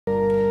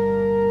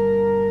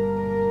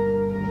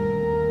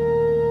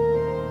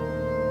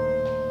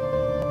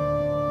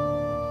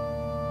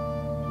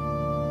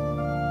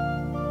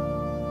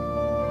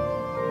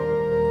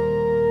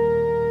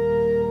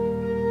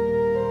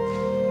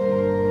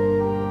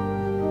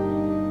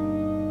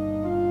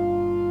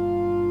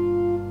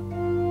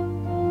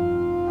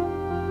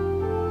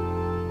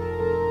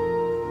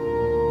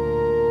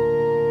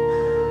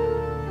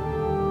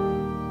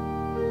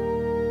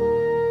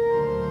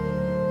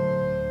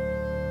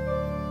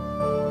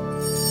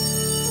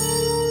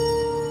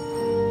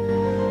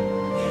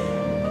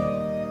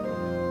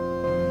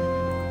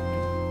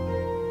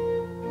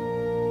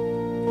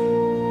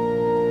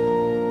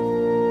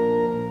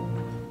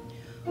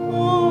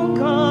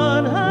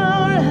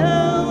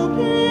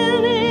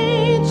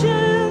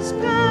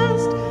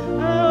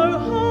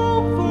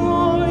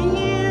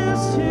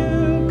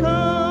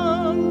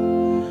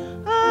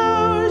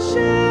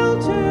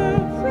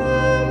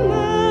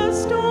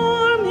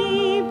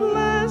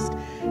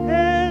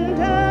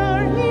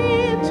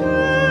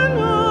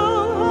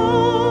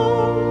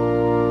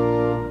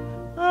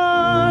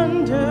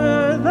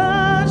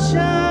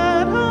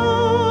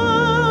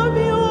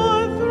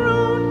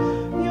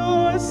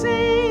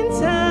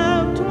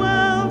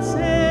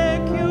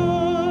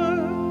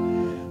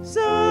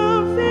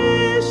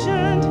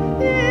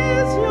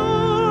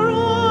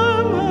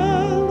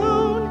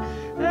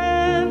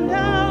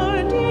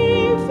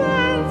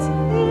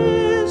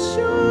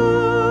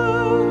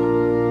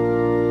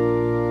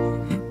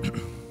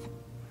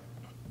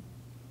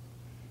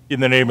In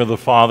the name of the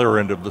Father,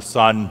 and of the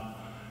Son,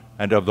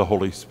 and of the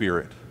Holy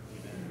Spirit.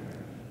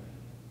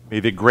 May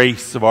the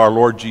grace of our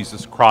Lord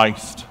Jesus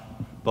Christ,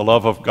 the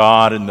love of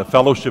God, and the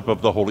fellowship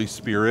of the Holy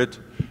Spirit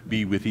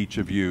be with each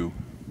of you.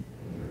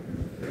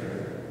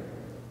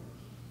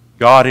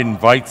 God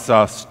invites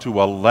us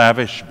to a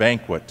lavish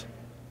banquet,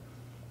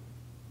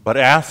 but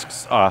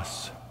asks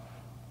us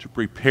to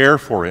prepare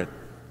for it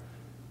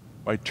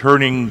by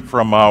turning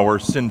from our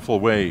sinful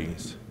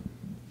ways.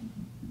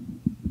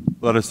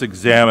 Let us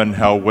examine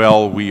how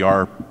well we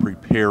are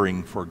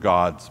preparing for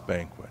God's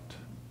banquet.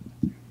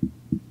 You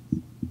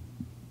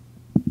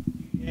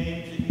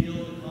came to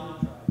heal the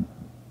contrite.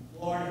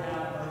 Lord,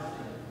 have mercy.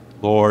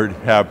 Lord,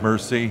 have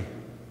mercy.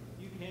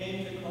 You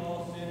came to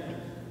call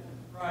sinners.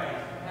 Christ,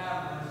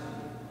 have mercy.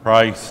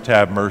 Christ,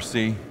 have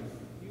mercy.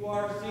 You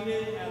are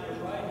seated at the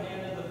right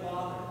hand of the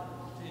Father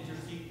to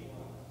intercede for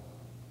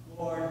us.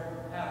 Lord,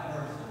 have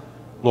mercy.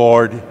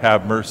 Lord,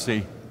 have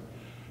mercy.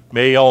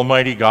 May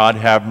Almighty God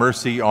have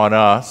mercy on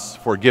us,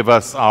 forgive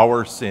us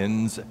our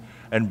sins,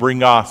 and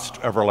bring us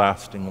to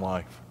everlasting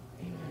life.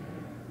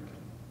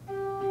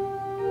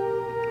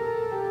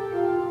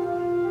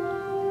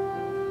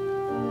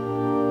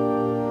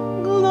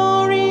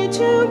 Glory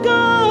to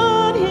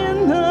God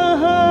in the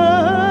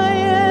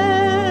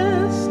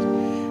highest,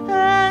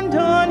 and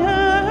on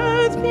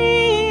earth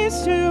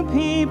peace to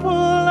people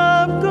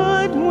of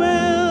good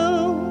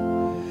will.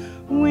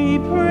 We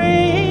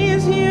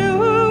praise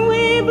you,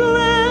 we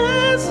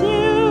bless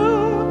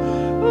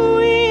you,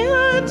 we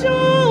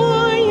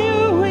adore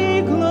you,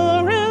 we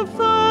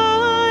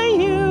glorify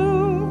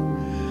you.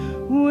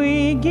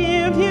 We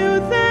give you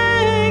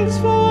thanks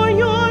for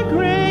your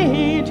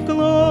great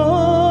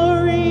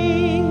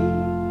glory.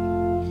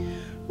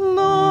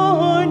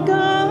 Lord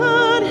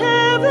God,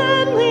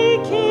 heavenly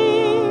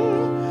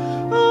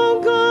King,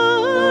 O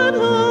God,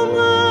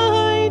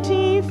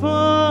 almighty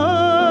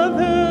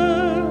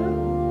Father,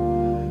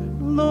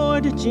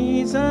 Lord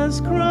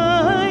Jesus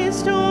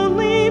Christ,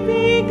 only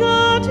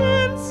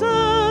begotten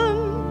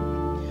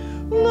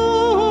Son,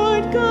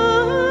 Lord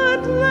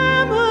God,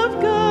 Lamb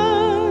of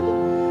God,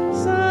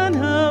 Son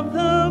of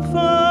the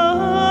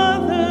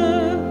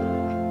Father,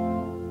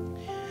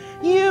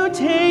 you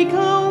take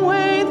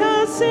away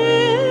the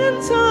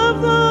sins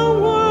of the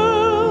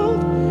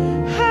world.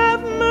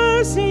 Have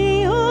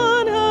mercy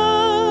on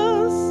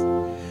us.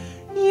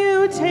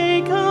 You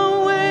take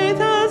away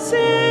the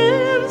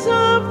sins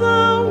of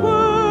the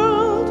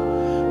world.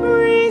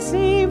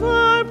 Receive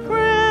our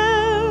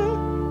prayer.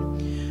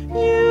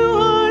 You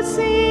are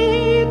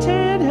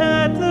seated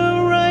at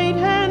the right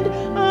hand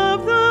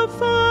of the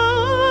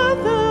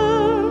Father.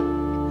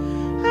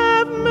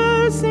 Have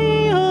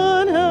mercy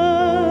on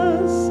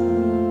us.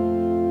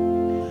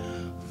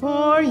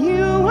 For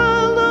you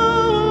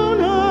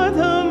alone are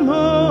the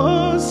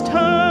Most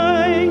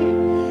High.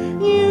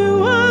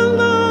 You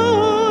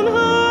alone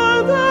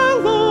are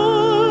the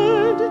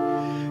Lord.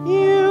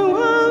 You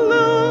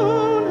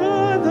alone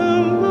are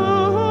the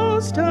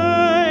Most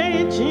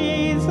High,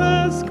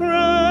 Jesus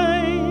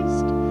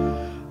Christ,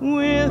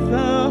 with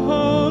the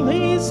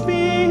Holy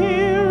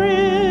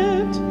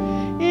Spirit,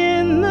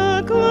 in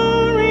the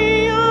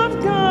glory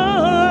of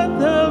God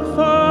the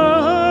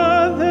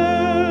Father.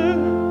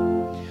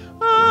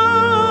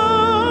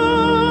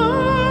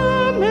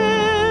 Amen.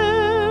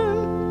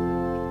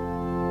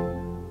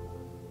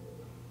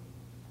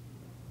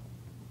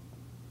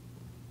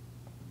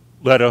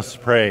 Let us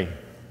pray.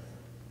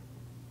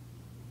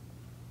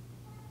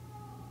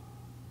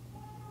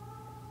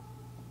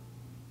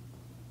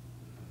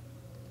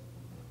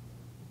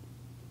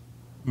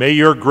 May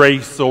your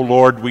grace, O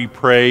Lord, we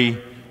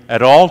pray,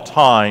 at all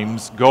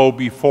times go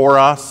before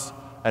us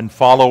and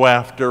follow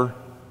after,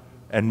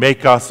 and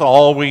make us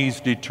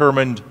always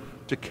determined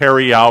to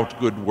carry out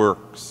good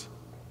works.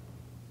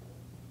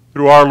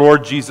 Through our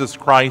Lord Jesus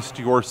Christ,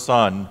 your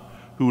Son,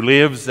 who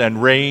lives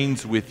and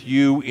reigns with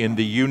you in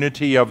the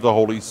unity of the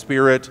Holy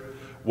Spirit,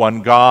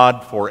 one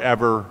God,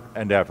 forever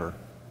and ever.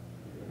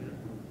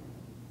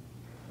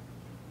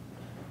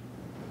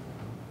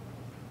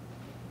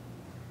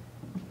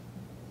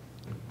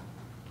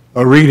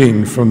 A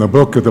reading from the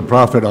book of the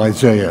prophet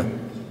Isaiah.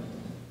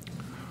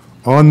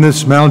 On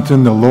this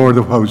mountain the Lord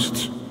of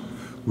hosts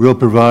will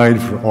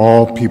provide for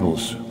all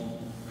peoples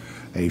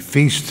a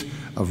feast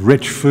of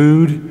rich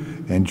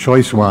food and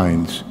choice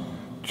wines,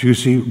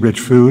 juicy rich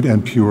food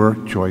and pure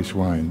choice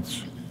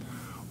wines.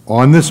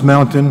 On this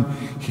mountain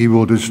he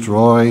will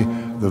destroy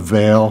the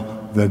veil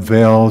that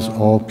veils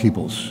all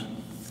peoples,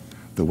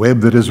 the web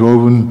that is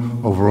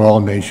woven over all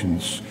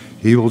nations.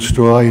 He will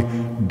destroy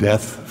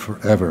death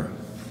forever.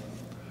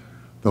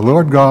 The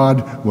Lord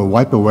God will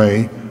wipe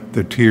away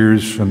the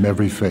tears from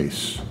every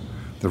face.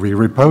 The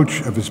reproach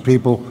of his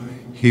people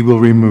he will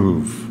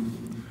remove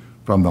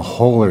from the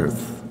whole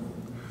earth.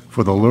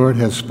 For the Lord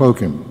has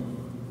spoken.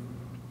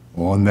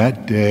 On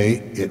that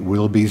day it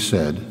will be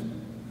said,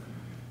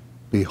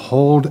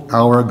 behold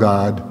our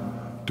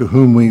God, to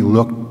whom we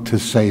look to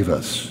save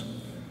us.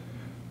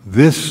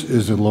 This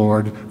is the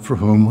Lord for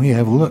whom we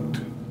have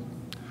looked.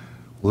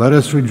 Let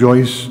us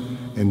rejoice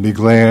and be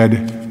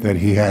glad that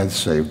he has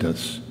saved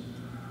us.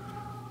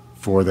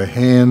 For the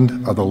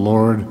hand of the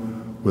Lord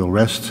will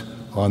rest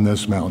on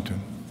this mountain.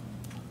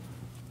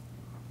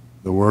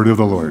 The word of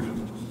the Lord.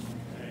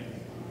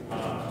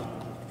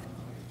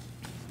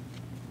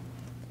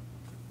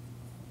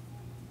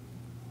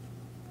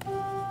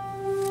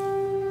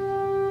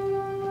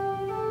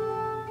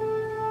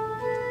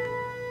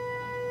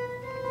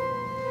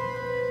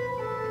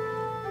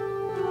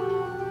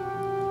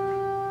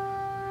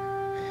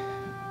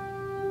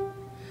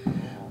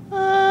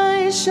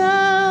 I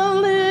shall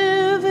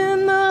live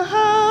in the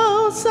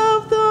house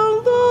of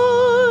the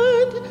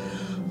Lord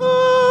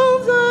all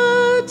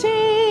the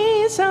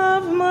days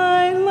of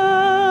my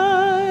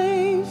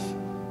life.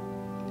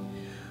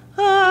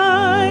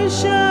 I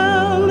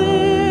shall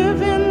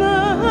live in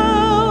the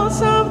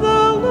house of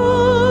the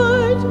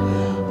Lord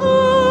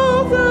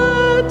all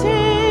the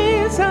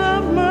days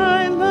of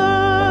my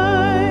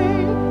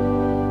life.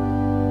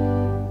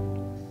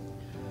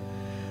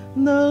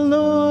 The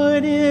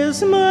Lord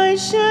is my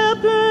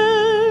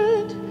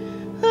shepherd,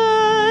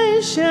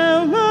 I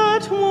shall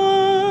not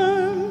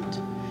want.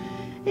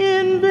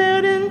 In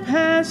verdant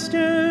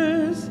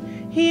pastures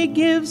he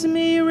gives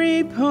me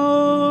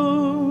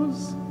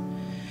repose.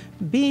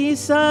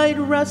 Beside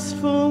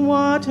restful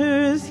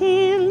waters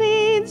he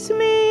leads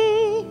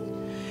me.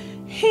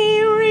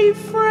 He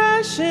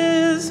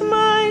refreshes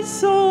my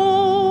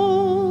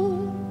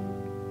soul.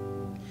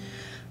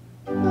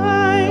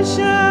 I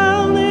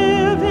shall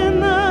live in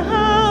the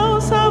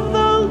house of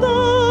the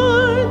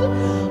Lord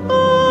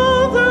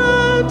all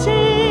the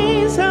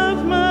days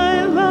of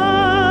my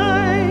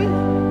life.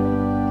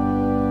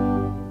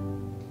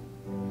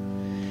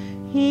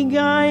 He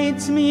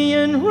guides me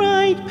in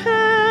right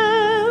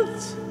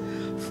paths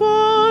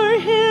for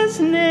his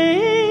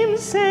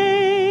name's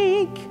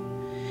sake.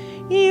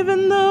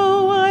 Even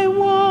though I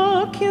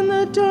walk in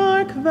the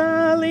dark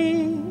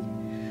valley,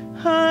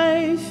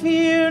 I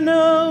fear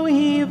no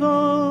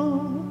evil.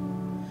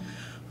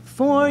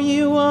 For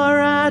you are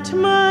at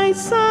my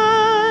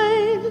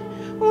side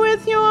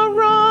with your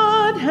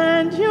rod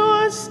and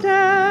your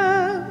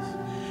staff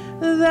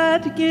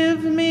that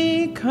give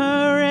me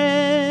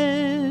courage.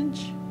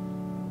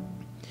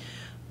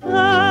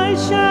 I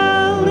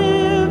shall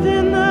live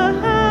in the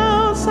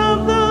house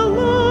of the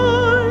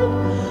Lord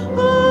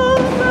all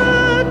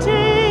the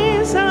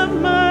days of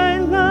my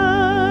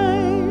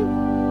life.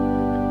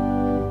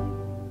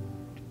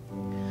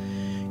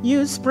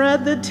 You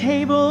spread the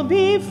table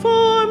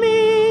before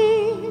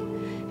me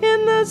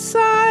in the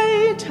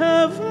sight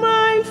of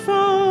my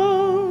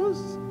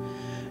foes.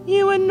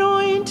 You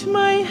anoint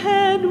my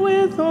head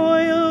with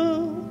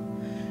oil,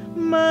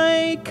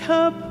 my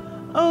cup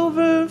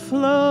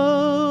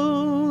overflows.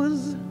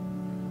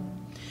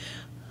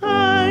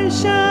 I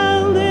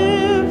shall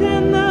live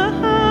in the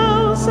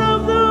house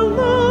of the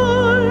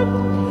Lord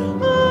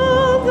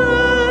all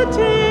the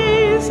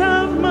days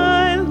of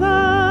my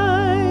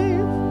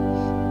life.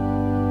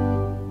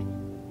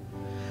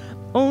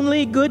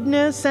 Only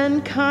goodness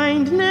and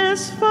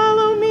kindness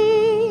follow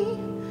me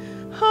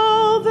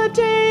all the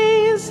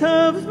days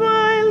of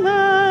my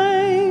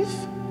life,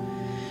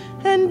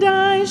 and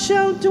I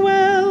shall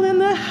dwell in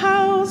the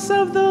house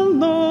of the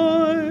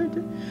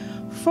Lord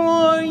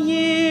for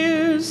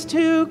years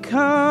to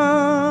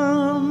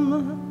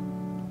come.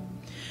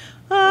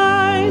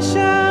 I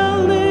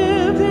shall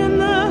live in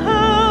the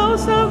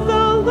house of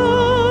the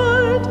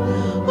Lord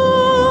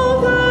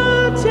all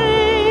the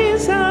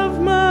days of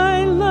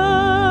my life.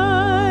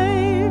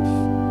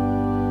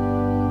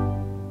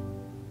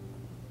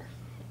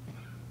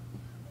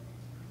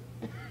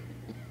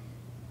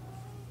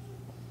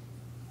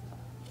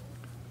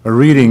 A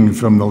reading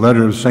from the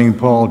letter of St.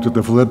 Paul to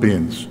the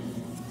Philippians.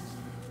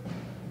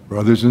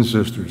 Brothers and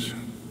sisters,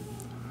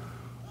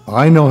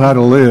 I know how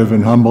to live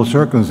in humble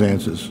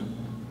circumstances.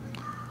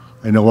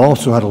 I know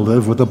also how to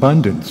live with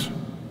abundance.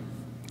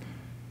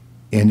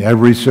 In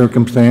every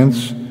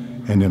circumstance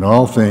and in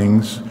all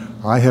things,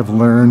 I have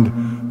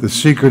learned the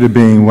secret of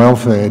being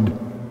well-fed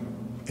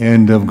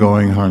and of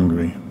going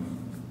hungry,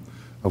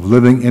 of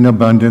living in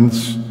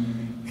abundance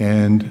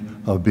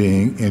and of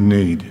being in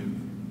need.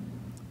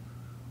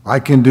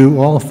 I can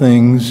do all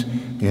things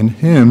in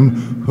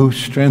him who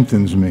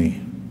strengthens me.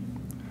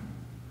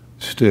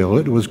 Still,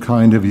 it was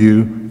kind of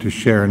you to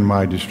share in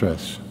my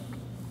distress.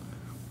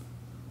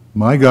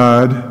 My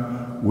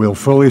God will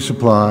fully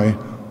supply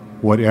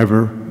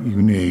whatever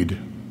you need,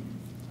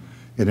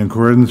 in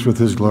accordance with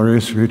his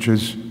glorious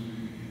riches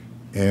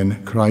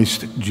in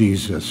Christ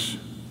Jesus.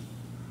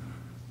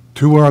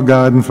 To our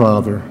God and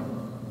Father,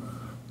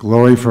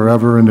 glory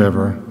forever and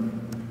ever.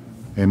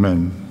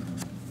 Amen.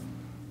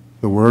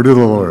 The word of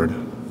the Lord.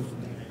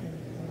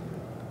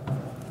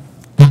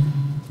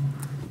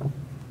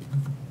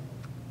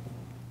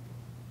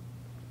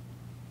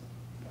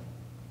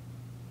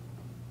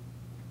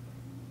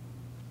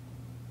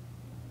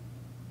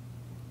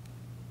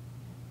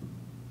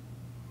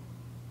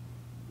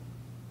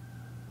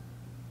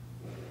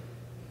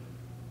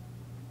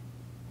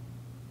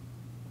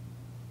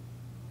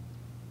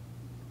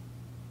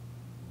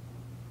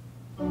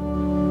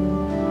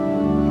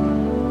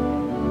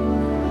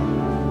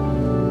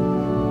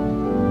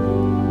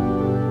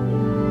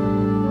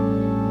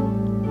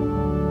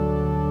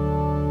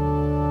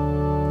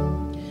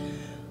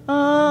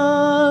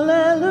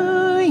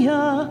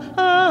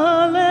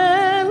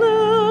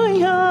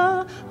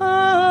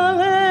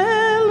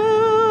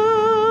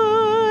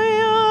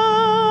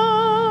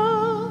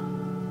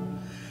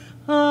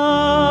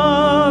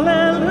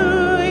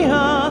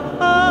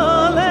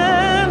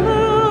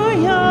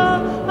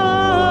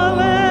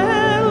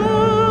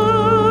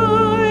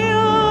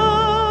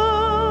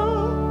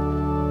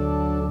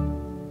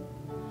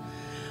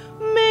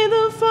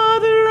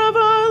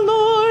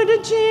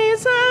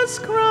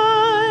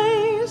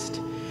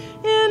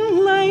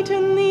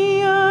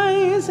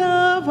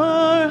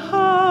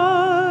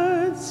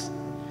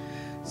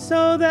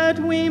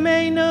 that we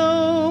may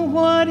know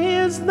what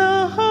is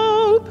the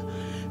hope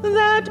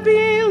that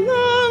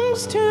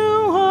belongs to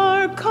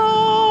our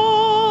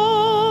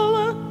call.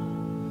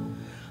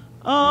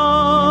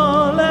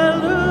 Alleluia,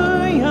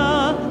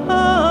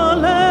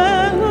 alleluia,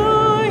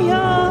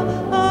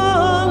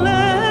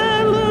 alleluia.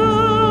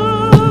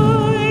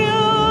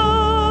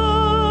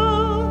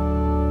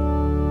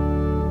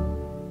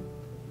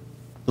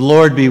 The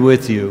Lord be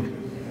with you.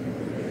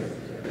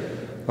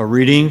 A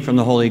reading from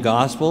the Holy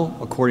Gospel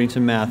according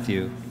to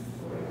Matthew.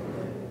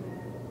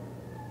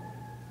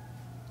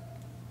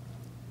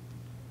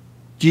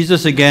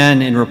 Jesus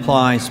again, in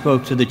reply,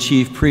 spoke to the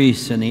chief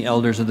priests and the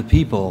elders of the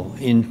people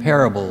in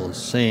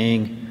parables,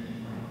 saying,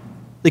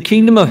 "The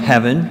kingdom of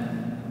heaven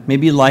may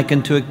be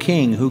likened to a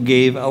king who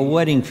gave a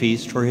wedding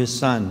feast for his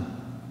son.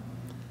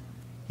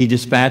 He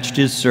dispatched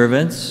his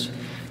servants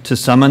to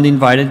summon the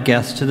invited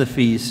guests to the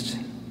feast,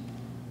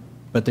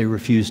 but they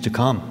refused to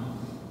come.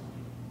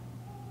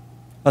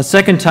 A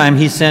second time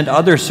he sent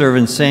other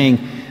servants, saying,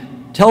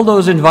 'Tell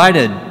those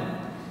invited,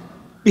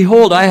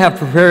 behold, I have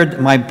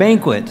prepared my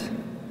banquet.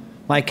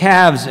 My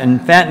calves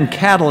and fattened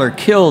cattle are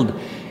killed,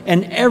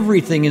 and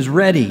everything is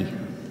ready.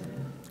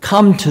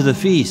 Come to the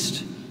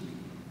feast.'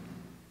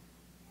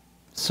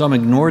 Some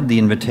ignored the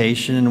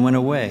invitation and went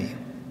away,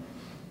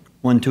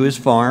 one to his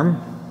farm,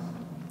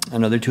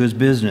 another to his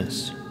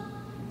business.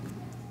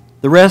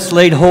 The rest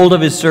laid hold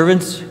of his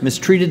servants,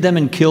 mistreated them,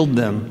 and killed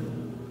them.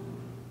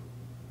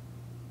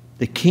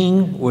 The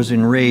king was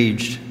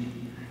enraged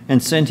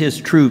and sent his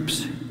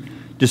troops,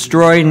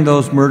 destroying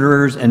those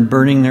murderers and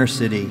burning their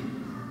city.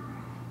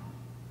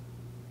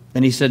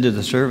 Then he said to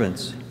the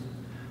servants,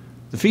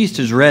 'The feast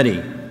is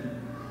ready,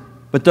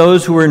 but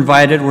those who were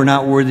invited were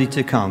not worthy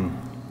to come.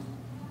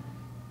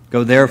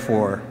 Go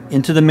therefore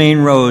into the main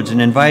roads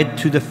and invite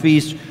to the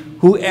feast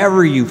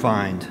whoever you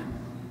find.'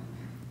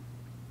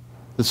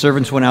 The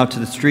servants went out to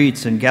the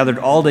streets and gathered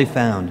all they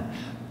found,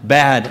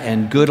 bad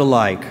and good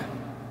alike,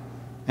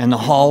 and the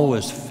hall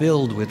was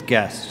filled with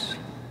guests.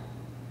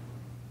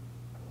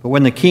 But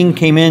when the king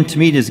came in to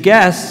meet his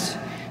guests,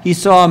 he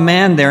saw a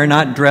man there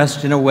not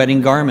dressed in a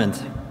wedding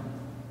garment.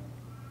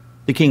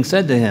 The king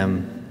said to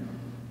him,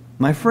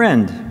 'My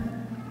friend,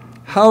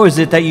 how is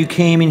it that you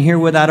came in here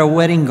without a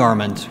wedding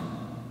garment?'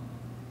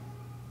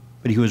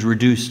 But he was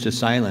reduced to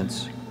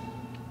silence.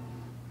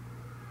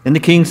 Then the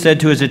king said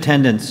to his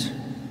attendants,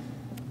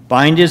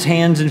 'Bind his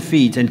hands and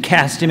feet and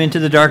cast him into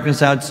the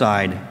darkness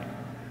outside,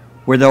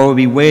 where there will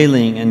be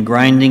wailing and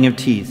grinding of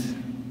teeth.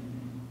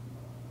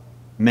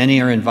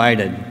 Many are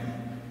invited,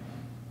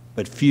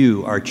 but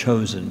few are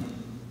chosen.'"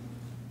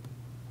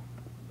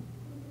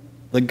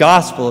 The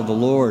Gospel of the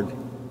Lord.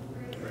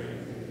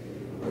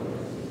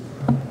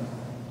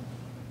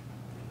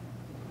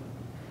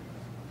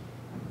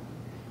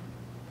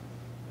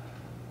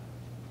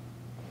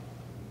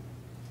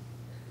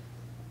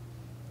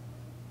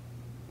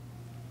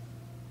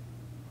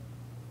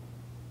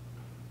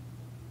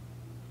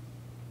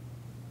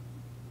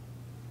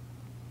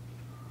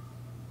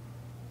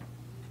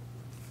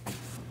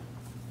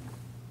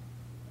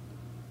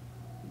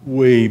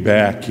 Way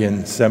back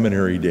in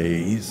seminary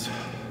days,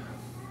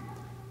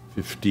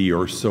 50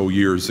 or so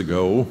years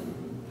ago,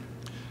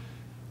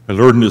 I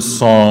learned a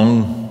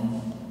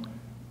song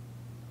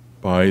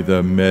by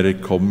the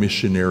medical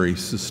missionary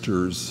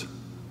sisters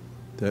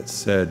that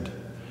said,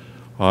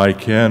 "I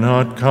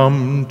cannot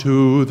come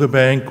to the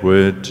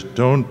banquet,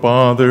 don't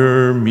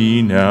bother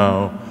me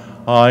now.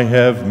 I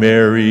have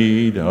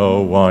married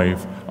a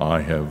wife,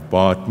 I have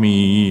bought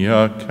me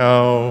a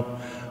cow.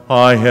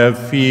 I have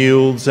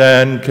fields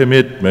and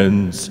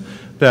commitments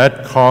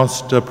that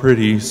cost a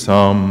pretty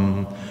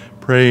sum.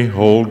 Pray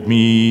hold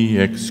me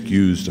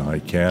excused, I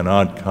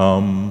cannot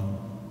come.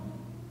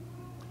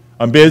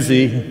 I'm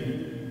busy.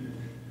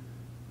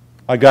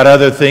 I got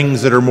other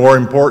things that are more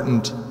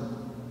important."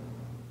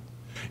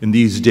 In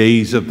these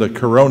days of the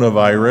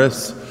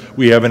coronavirus,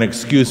 we have an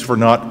excuse for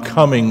not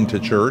coming to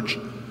church,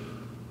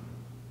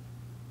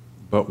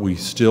 but we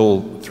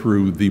still,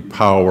 through the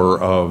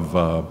power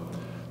of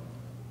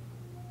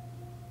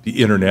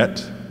the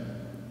internet,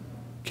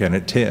 can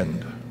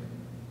attend.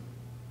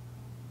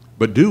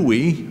 But do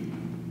we?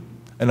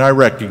 And I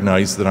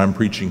recognize that I'm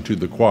preaching to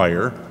the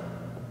choir,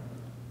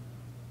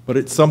 but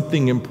it's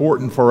something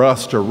important for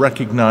us to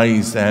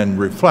recognize and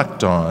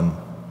reflect on.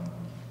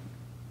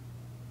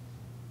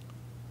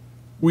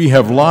 We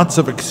have lots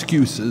of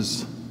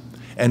excuses,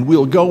 and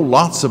we'll go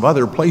lots of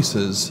other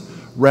places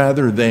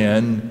rather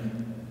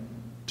than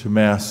to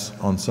Mass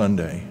on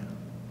Sunday.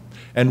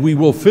 And we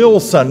will fill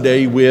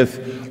Sunday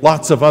with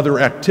lots of other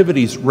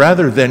activities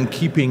rather than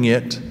keeping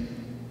it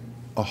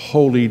a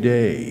holy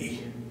day,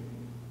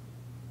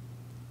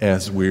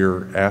 as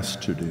we're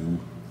asked to do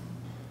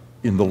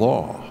in the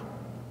law.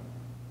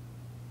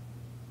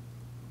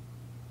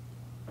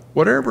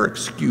 Whatever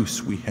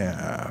excuse we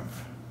have,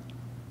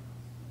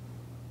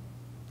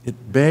 it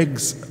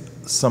begs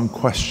some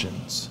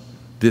questions.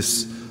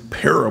 This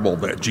parable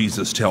that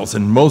Jesus tells,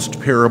 and most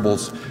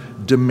parables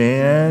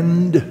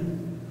demand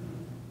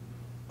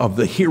of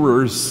the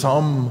hearers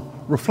some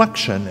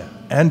reflection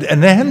and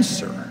an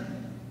answer.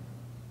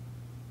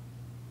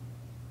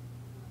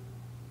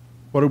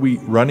 What are we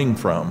running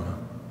from?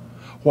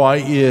 Why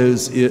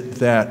is it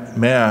that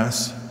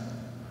Mass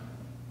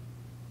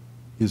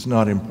is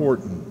not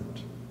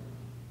important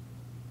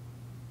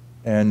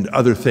and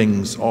other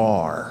things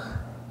are?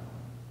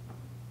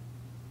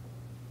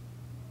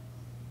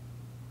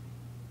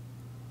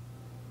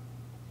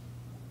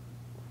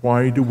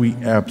 Why do we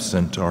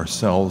absent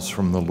ourselves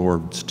from the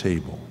Lord's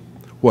table?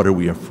 What are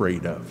we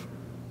afraid of?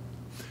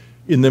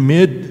 In the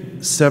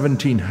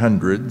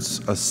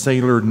mid-1700s, a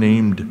sailor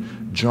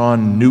named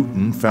John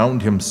Newton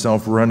found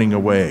himself running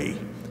away.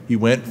 He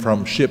went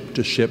from ship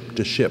to ship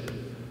to ship,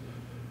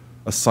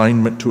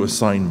 assignment to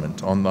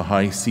assignment on the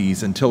high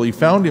seas, until he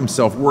found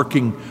himself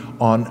working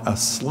on a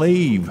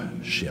slave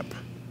ship.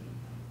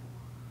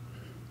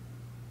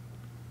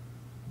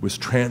 It was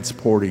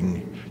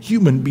transporting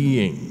human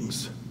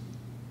beings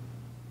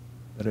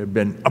that had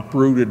been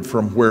uprooted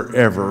from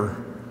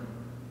wherever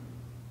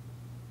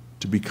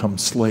to become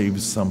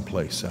slaves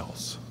someplace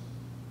else.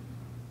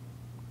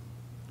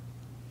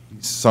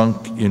 He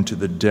sunk into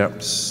the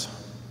depths,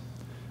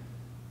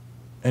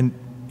 and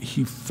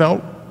he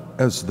felt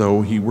as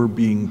though he were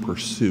being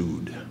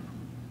pursued.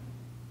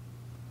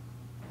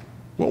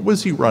 What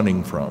was he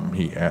running from,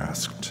 he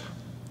asked.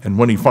 And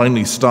when he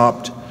finally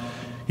stopped,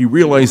 he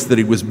realized that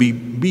he was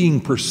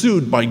being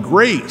pursued by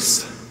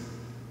Grace.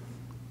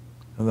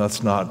 And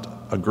that's not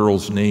a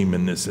girl's name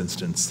in this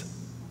instance.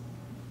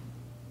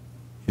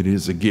 It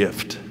is a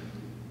gift.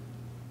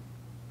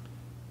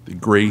 The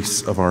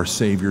grace of our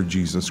Savior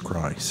Jesus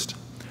Christ.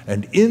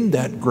 And in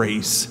that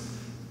grace,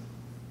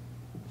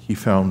 he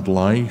found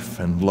life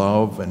and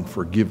love and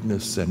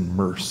forgiveness and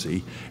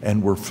mercy,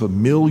 and we're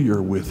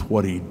familiar with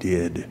what he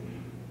did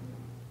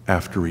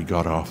after he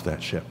got off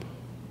that ship.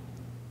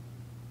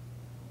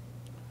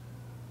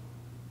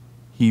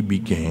 He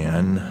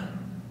began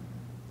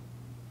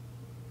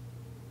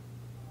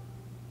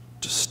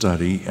to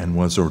study and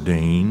was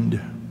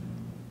ordained,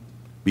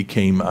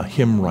 became a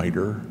hymn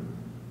writer,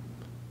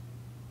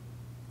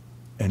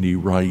 and he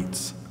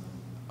writes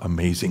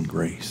Amazing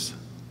Grace.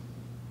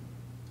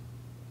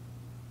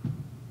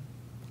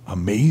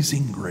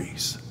 Amazing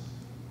grace.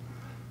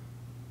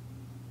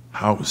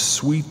 How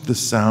sweet the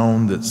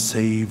sound that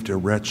saved a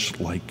wretch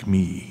like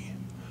me.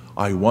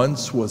 I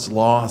once was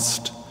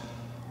lost,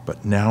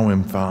 but now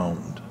am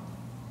found.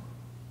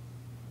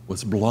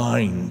 Was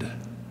blind,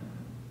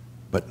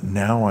 but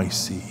now I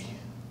see.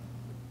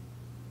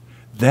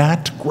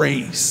 That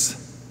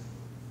grace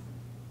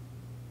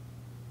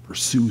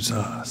pursues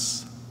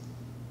us.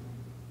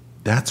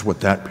 That's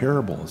what that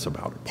parable is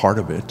about, part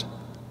of it.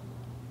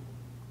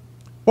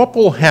 What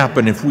will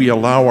happen if we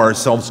allow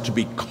ourselves to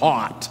be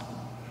caught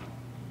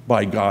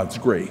by God's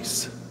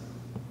grace?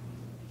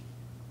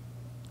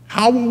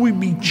 How will we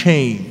be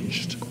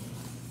changed?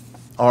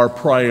 Our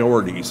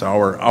priorities,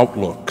 our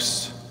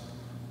outlooks?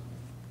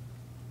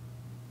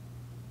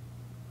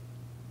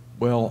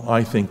 Well,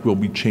 I think we'll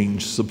be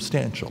changed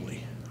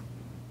substantially.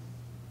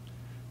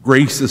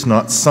 Grace is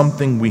not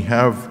something we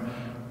have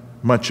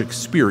much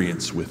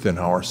experience with in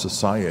our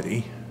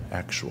society,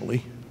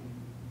 actually.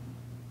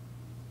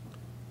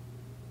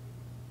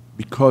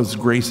 Because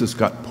grace has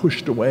got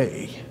pushed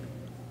away,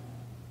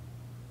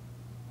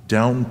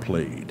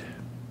 downplayed.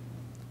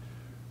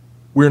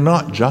 We're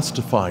not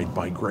justified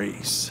by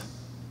grace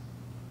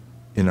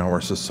in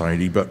our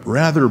society, but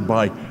rather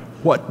by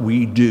what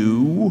we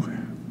do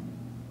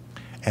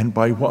and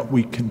by what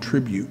we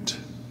contribute,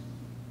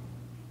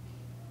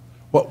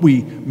 what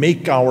we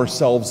make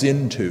ourselves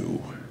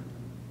into.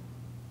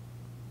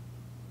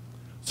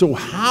 So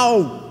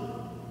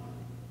how,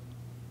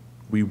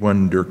 we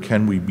wonder,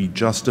 can we be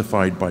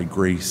justified by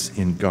grace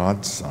in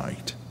God's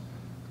sight?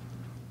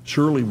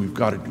 Surely we've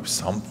got to do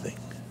something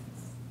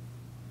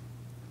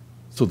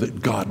so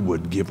that God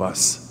would give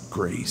us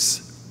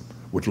grace,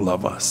 would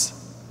love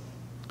us.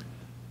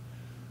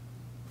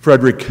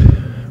 Frederick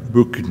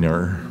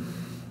Buechner,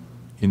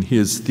 in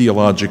his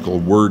theological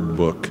word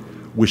book,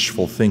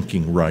 Wishful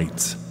Thinking,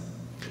 writes,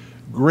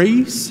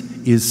 "Grace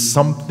is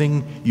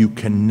something you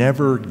can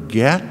never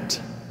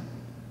get,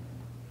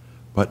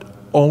 but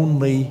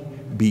only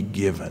be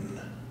given."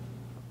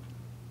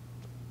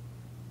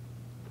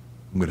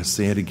 I'm going to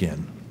say it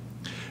again.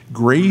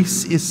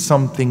 Grace is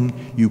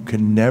something you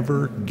can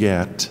never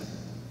get,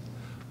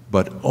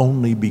 but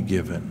only be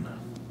given.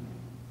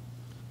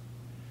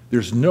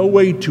 There's no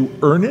way to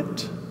earn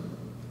it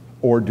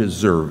or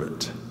deserve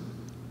it,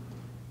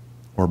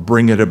 or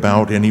bring it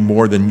about any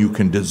more than you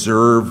can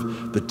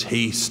deserve the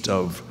taste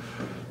of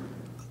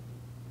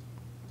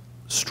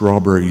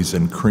strawberries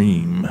and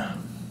cream,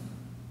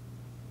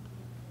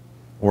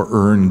 or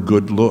earn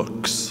good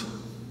looks,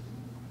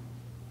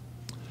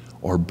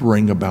 or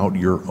bring about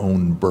your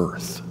own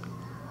birth.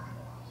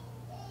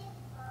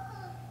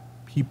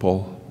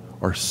 People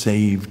are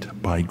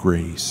saved by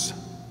grace.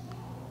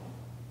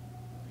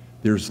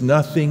 There's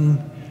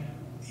nothing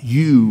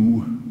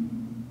you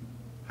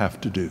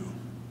have to do.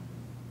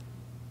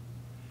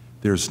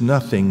 There's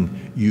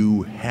nothing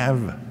you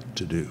have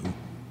to do,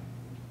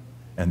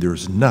 and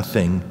there's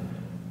nothing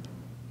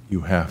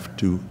you have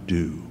to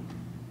do.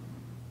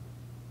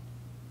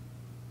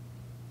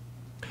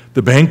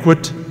 The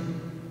banquet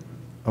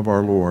of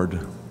our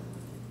Lord,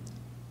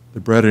 the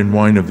bread and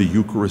wine of the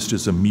Eucharist,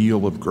 is a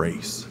meal of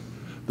grace.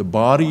 The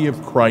body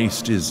of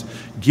Christ is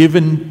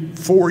given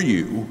for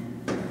you.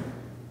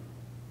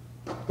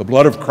 The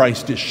blood of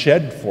Christ is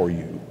shed for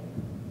you.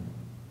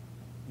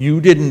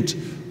 You didn't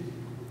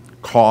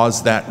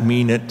cause that,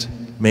 mean it,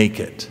 make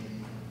it.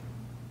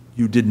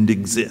 You didn't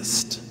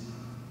exist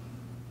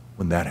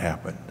when that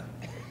happened.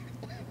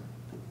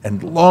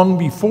 And long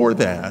before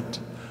that,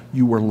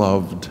 you were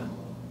loved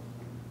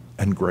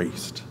and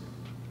graced.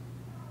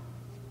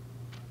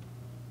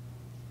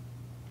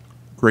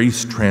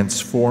 Grace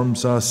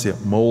transforms us,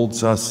 it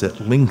molds us, it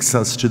links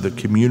us to the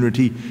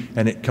community,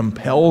 and it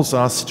compels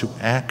us to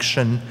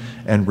action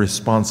and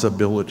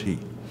responsibility.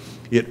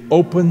 It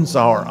opens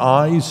our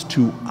eyes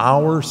to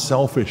our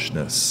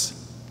selfishness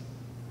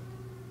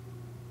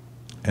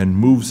and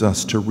moves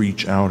us to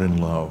reach out in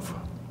love.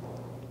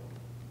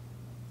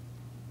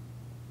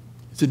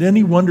 Is it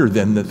any wonder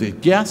then that the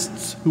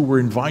guests who were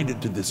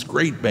invited to this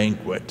great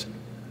banquet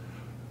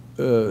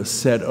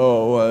said,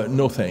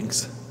 no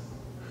thanks.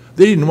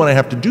 They didn't want to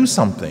have to do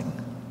something.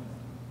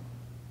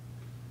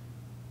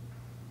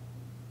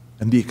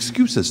 And the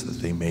excuses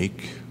that they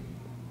make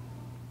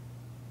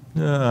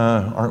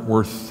aren't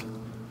worth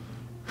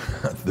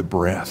the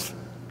breath.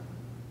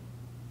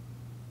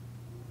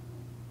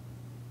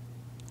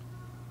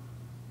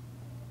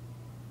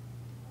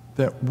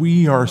 That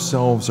we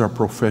ourselves are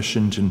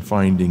proficient in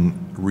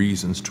finding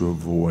reasons to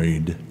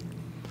avoid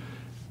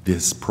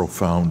this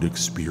profound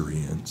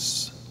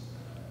experience.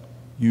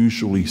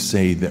 Usually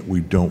say that we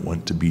don't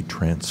want to be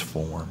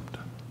transformed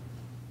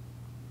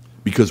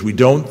because we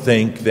don't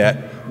think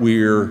that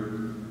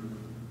we're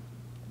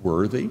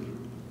worthy.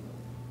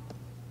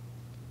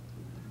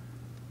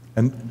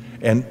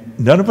 And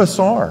none of us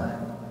are.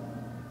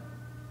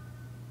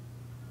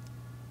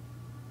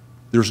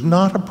 There's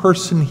not a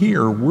person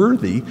here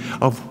worthy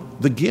of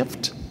the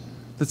gift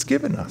that's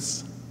given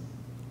us.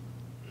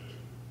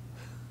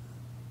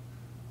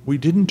 We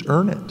didn't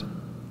earn it.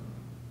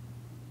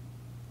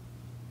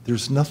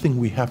 There's nothing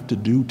we have to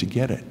do to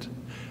get it,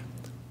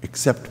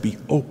 except be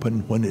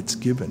open when it's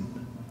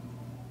given.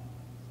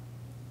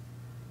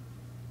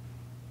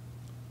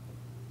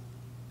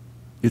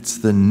 It's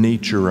the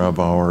nature of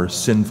our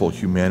sinful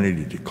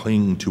humanity to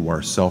cling to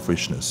our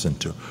selfishness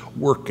and to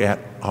work at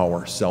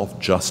our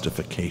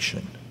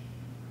self-justification.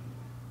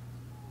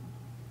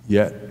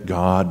 Yet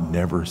God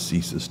never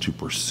ceases to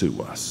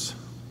pursue us.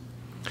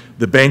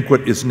 The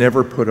banquet is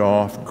never put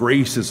off.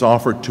 Grace is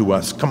offered to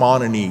us. Come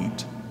on and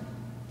eat.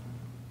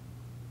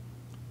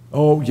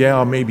 Oh,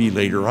 yeah, maybe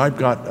later. I've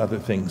got other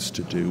things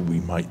to do,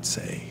 we might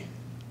say.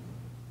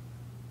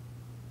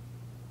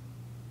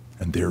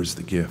 And there's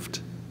the gift,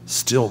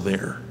 still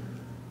there.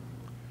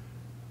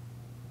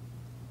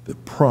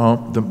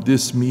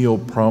 This meal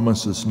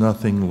promises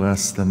nothing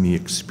less than the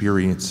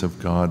experience of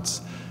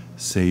God's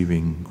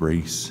saving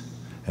grace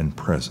and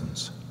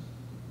presence.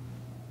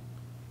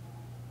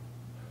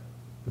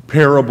 The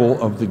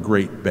parable of the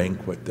great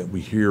banquet that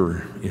we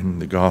hear in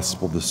the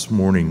gospel this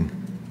morning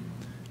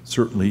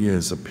certainly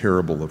is a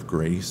parable of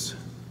grace.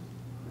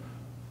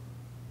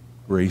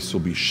 Grace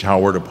will be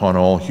showered upon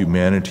all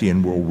humanity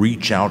and will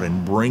reach out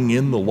and bring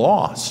in the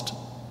lost,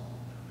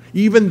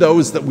 even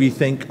those that we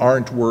think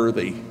aren't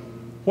worthy.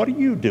 What are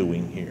you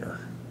doing here?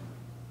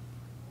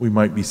 We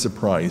might be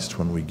surprised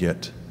when we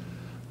get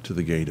to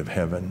the gate of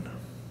heaven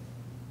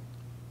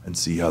and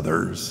see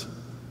others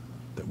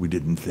that we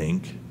didn't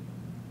think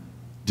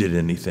did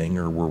anything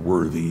or were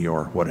worthy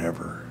or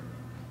whatever.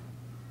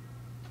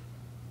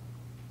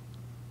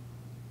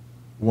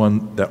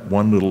 That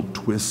one little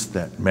twist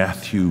that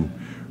Matthew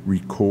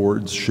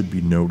records should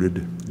be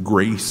noted.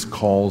 Grace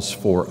calls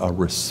for a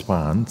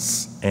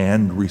response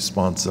and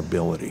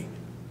responsibility.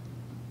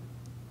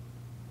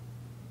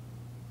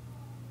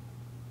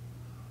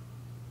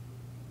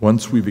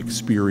 Once we've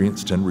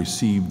experienced and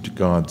received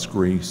God's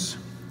grace,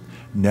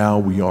 now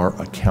we are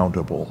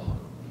accountable.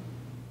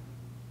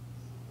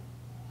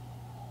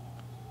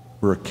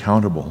 We're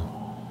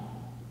accountable,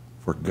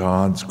 for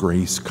God's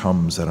grace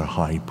comes at a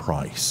high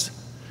price.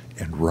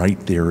 And right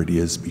there it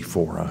is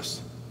before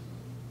us.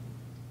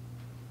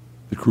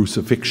 The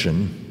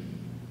crucifixion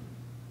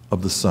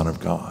of the Son of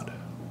God.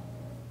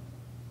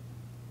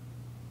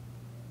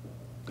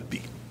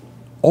 The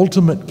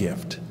ultimate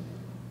gift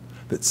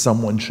that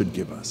someone should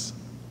give us.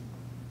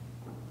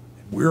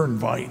 And we're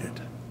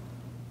invited.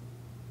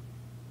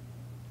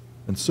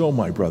 And so,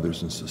 my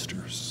brothers and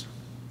sisters,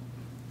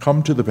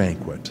 come to the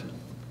banquet.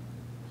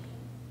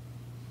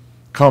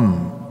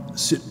 Come,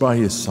 sit by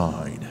his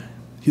side.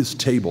 His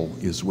table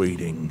is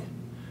waiting.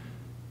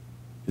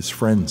 His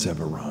friends have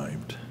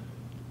arrived.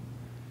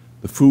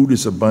 The food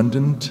is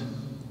abundant,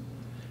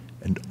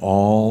 and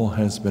all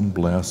has been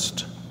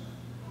blessed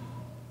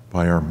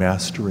by our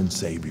Master and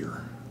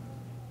Savior,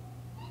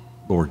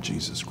 Lord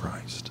Jesus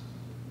Christ.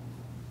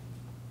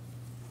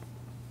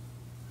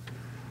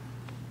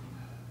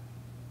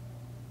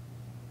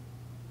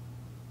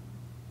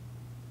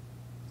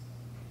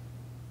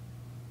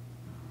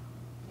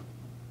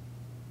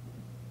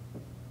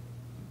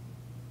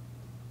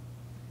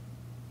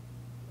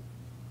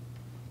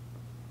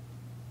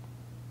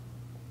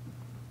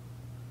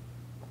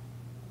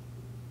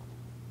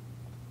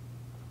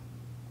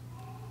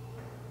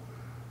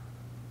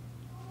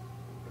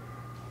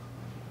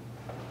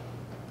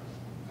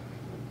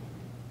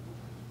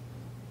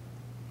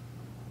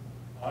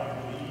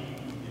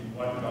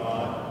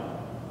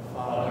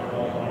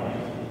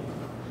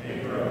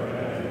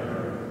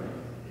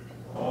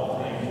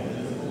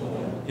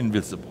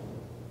 invisible.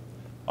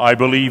 I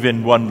believe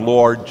in one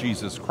Lord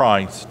Jesus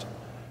Christ,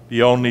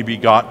 the only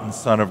begotten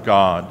Son of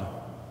God,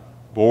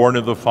 born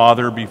of the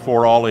Father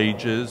before all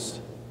ages,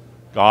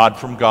 God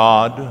from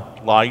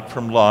God, light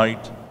from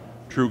light,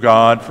 true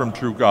God from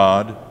true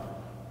God,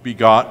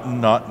 begotten,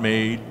 not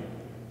made,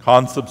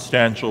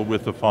 consubstantial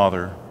with the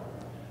Father.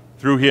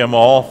 Through him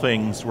all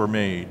things were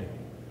made.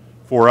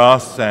 For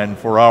us and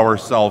for our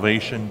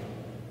salvation,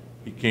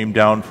 he came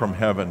down from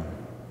heaven,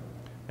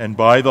 and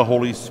by the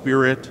Holy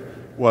Spirit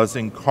was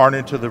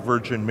incarnate of the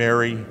Virgin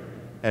Mary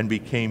and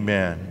became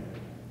man.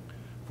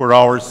 For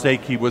our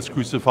sake he was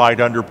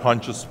crucified under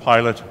Pontius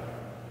Pilate.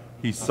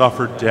 He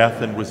suffered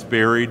death and was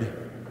buried,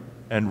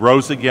 and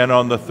rose again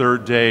on the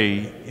third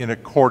day in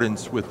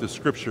accordance with the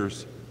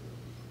Scriptures,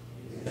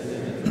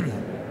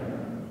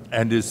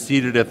 and is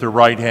seated at the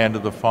right hand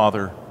of the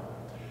Father.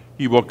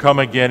 He will come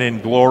again in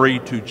glory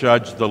to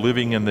judge the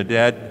living and the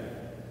dead,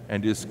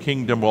 and his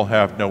kingdom will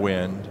have no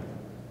end.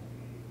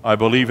 I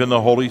believe in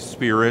the Holy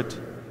Spirit,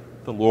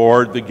 the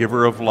Lord, the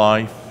giver of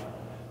life,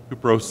 who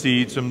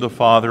proceeds from the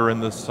Father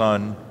and the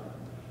Son,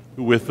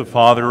 who with the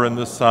Father and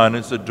the Son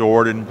is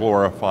adored and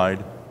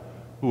glorified,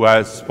 who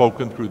has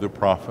spoken through the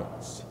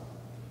prophets.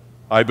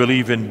 I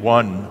believe in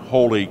one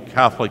holy,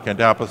 Catholic, and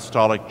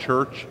apostolic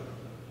church.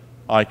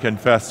 I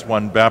confess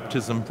one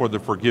baptism for the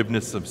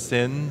forgiveness of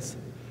sins,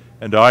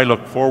 and I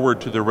look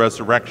forward to the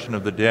resurrection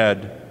of the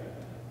dead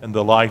and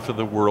the life of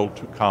the world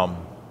to come.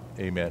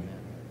 Amen.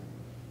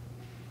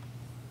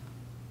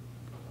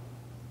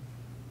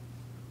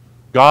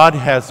 God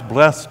has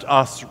blessed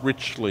us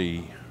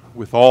richly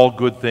with all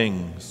good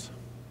things.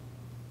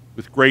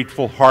 With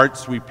grateful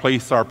hearts, we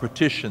place our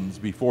petitions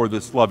before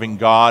this loving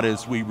God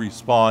as we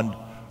respond,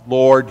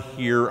 Lord,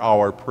 hear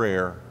our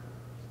prayer.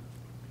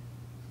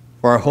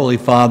 For our Holy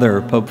Father,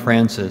 Pope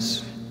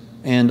Francis,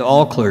 and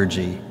all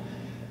clergy,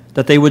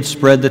 that they would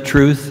spread the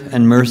truth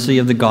and mercy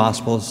of the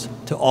Gospels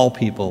to all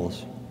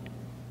peoples,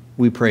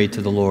 we pray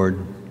to the Lord.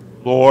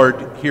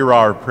 Lord, hear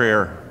our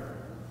prayer.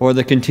 For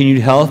the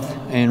continued health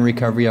and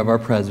recovery of our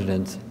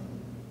President,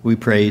 we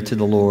pray to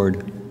the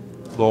Lord.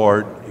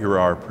 Lord, hear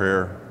our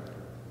prayer.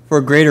 For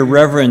greater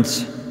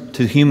reverence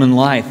to human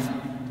life,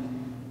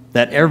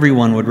 that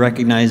everyone would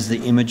recognize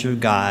the image of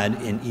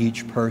God in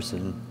each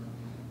person,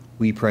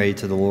 we pray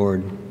to the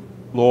Lord.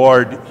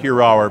 Lord,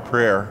 hear our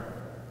prayer.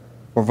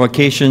 For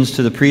vocations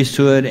to the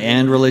priesthood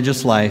and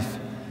religious life,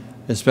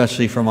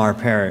 especially from our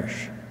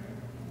parish,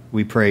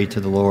 we pray to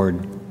the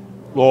Lord.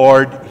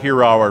 Lord,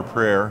 hear our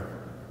prayer.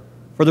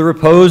 For the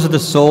repose of the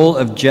soul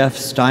of Jeff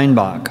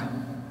Steinbach,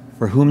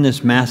 for whom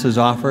this Mass is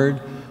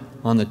offered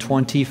on the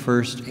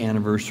 21st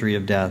anniversary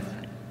of death,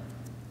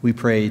 we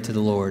pray to the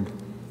Lord.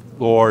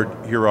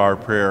 Lord, hear our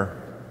prayer.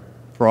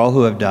 For all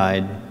who have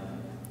died,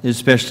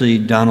 especially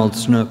Donald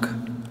Snook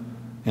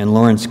and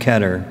Lawrence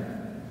Ketter,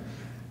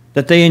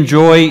 that they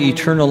enjoy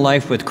eternal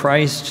life with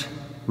Christ,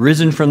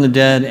 risen from the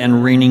dead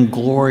and reigning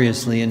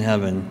gloriously in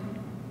heaven.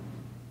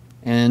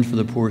 And for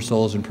the poor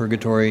souls in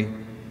purgatory,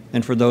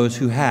 and for those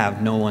who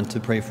have no one to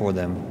pray for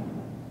them,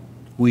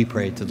 we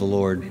pray to the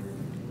Lord.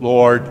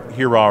 Lord,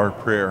 hear our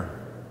prayer.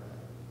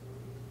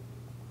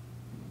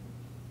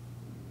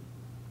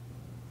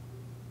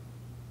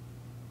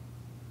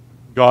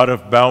 God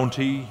of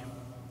bounty,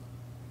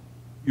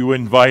 you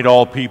invite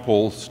all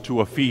peoples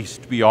to a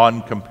feast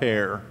beyond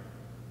compare.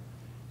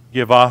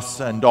 Give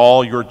us and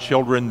all your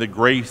children the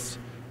grace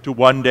to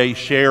one day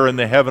share in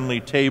the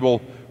heavenly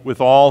table with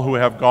all who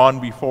have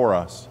gone before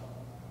us.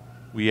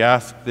 We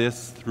ask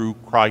this through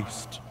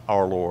Christ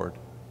our Lord.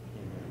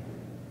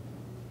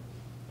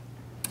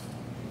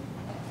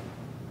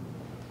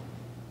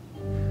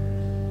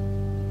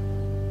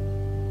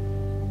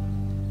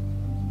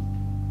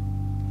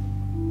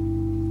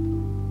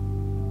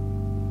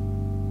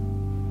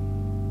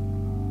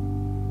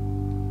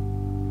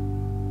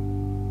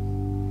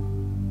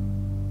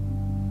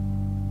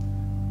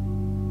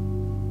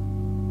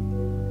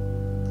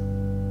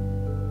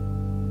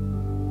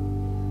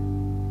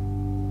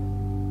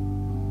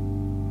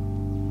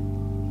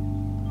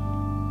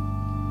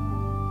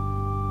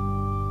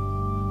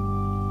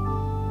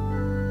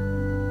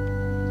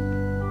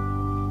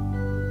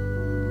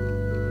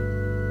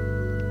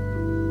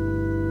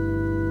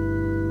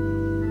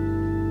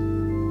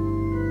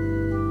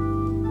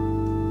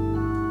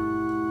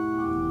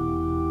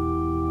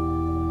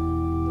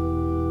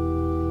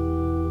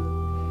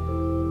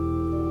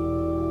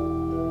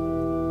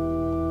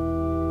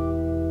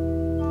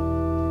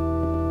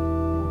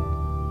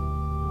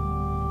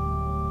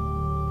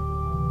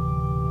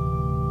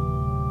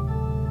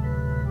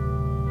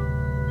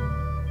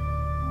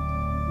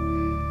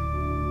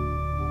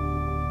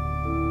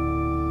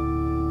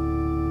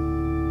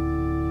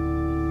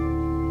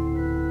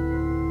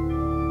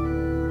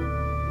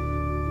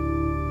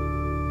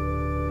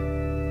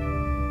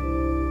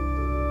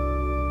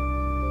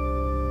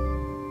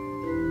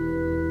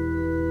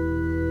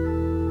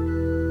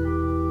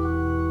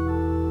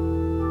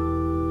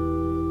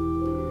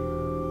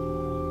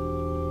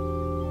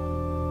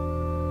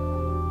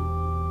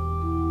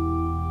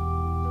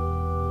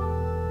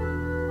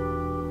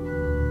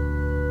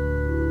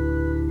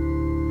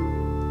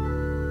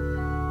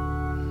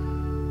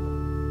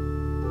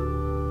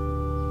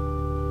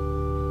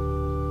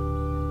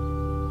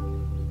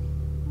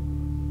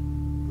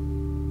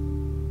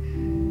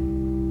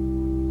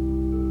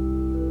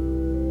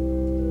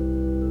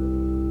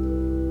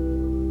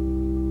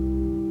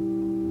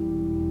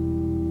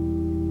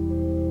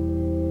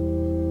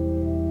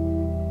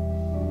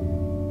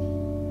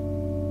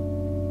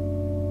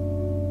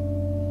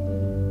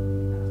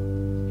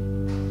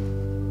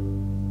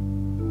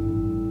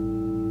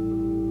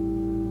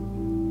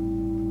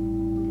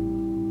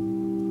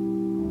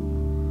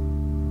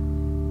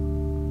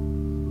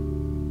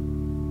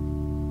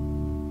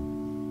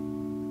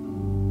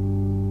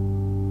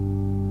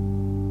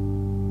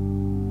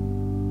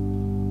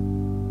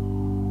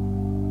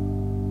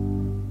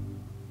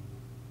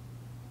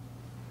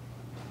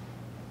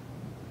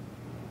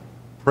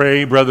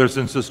 Pray, brothers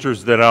and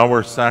sisters, that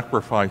our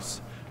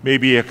sacrifice may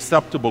be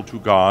acceptable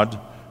to God,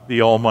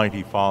 the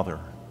Almighty Father.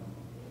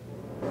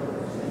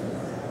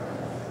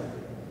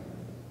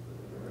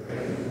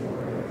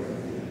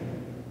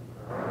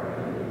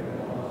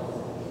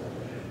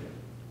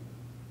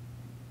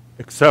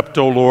 Accept,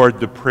 O Lord,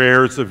 the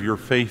prayers of your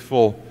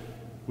faithful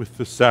with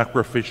the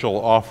sacrificial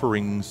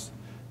offerings,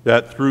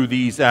 that through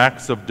these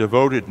acts of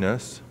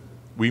devotedness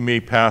we may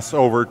pass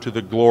over to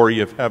the glory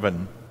of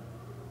heaven.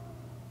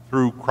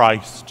 Through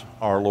Christ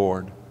our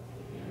Lord.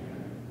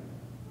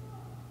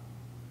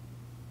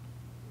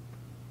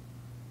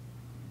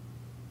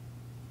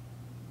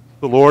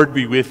 The Lord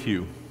be with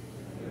you.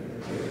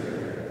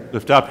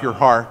 Lift up your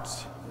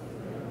hearts.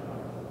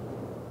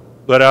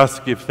 Let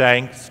us give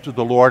thanks to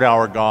the Lord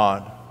our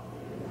God.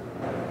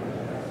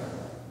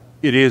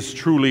 It is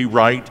truly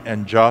right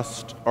and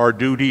just, our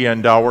duty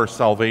and our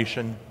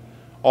salvation,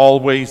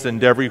 always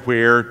and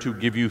everywhere to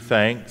give you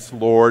thanks,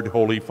 Lord,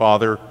 Holy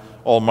Father,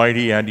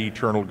 Almighty and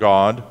eternal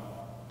God.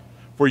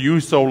 For you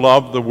so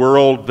loved the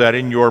world that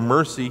in your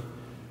mercy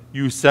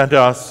you sent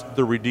us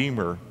the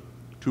Redeemer,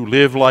 to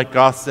live like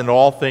us in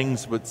all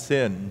things but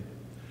sin,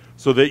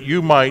 so that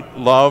you might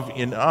love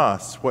in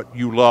us what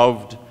you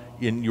loved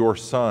in your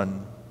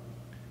Son,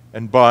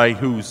 and by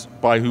whose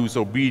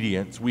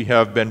obedience we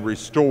have been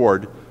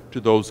restored to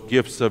those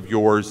gifts of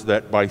yours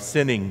that by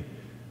sinning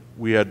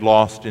we had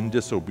lost in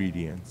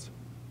disobedience.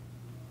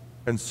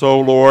 And so,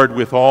 Lord,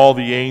 with all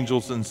the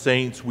angels and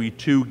saints, we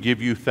too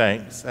give you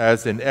thanks,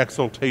 as in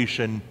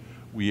exultation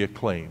we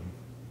acclaim.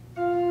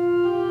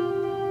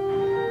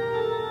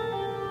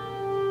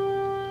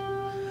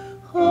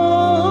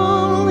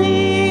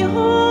 Holy,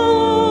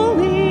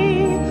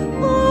 holy,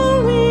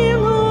 holy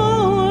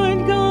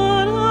Lord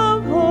God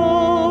of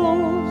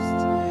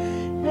hosts,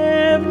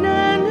 heaven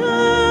and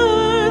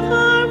earth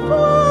are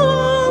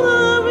full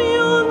of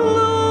your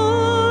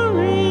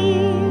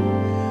glory.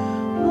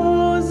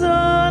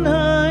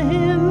 Hosanna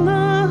in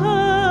the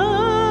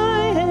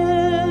highest.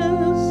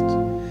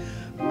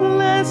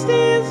 Blessed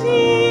is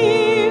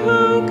he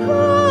who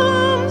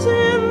comes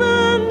in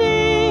the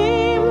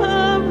name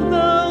of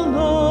the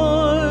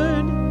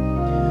Lord.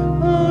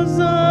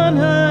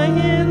 Hosanna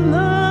in the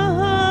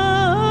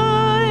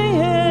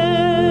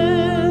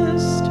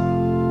highest.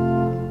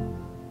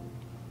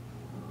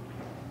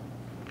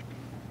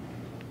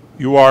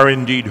 You are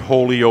indeed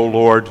holy, O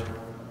Lord,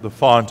 the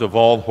font of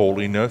all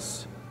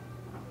holiness.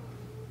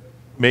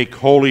 Make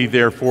holy,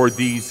 therefore,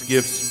 these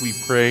gifts, we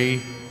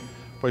pray,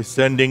 by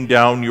sending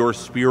down your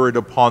Spirit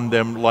upon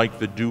them like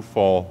the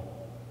dewfall,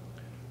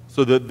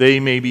 so that they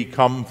may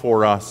become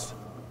for us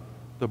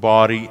the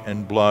body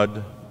and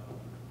blood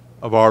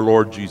of our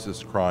Lord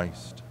Jesus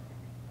Christ.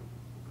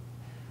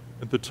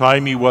 At the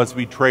time he was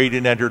betrayed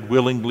and entered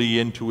willingly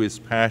into his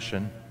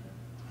passion,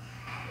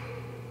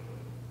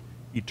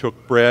 he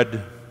took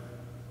bread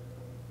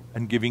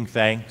and, giving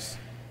thanks,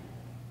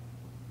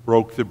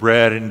 broke the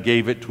bread and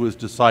gave it to his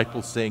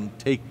disciples, saying,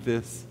 "Take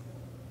this,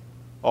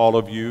 all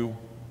of you,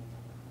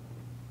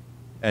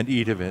 and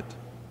eat of it,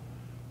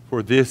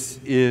 for this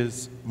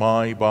is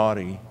my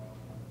body,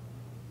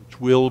 which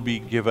will be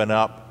given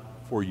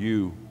up for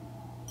you."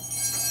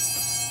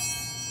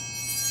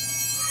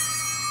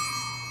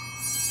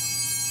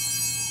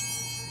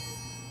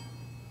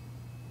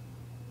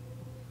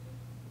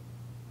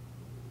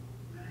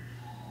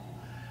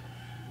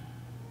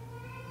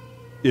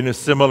 In a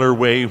similar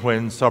way,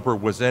 when supper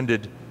was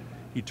ended,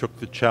 he took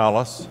the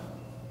chalice,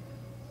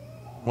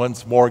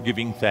 once more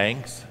giving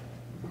thanks,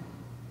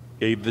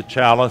 gave the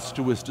chalice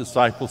to his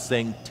disciples,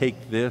 saying,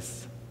 "Take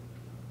this,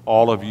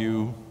 all of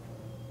you,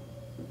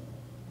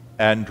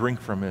 and drink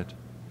from it.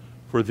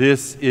 For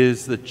this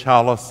is the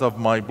chalice of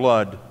my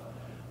blood,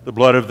 the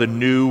blood of the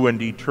new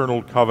and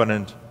eternal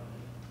covenant,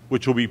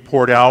 which will be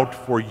poured out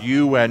for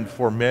you and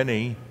for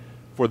many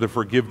for the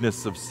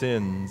forgiveness of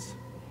sins.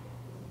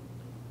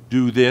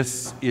 Do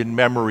this in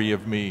memory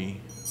of me."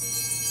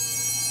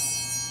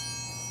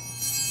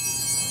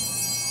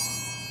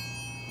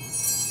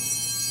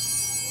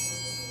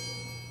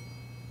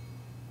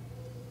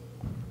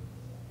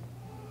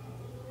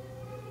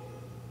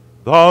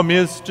 The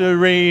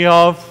mystery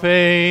of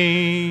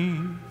faith.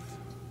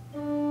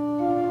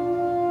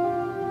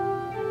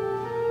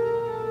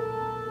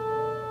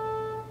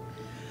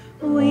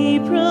 We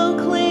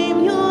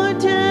proclaim your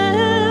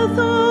death,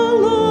 O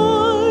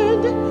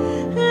Lord,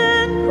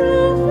 and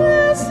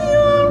profess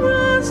your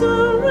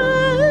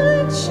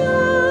resurrection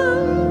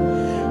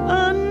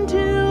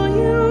until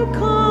you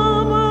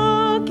come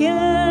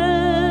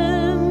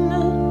again.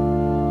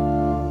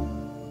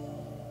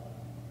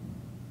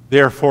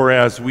 Therefore,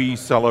 as we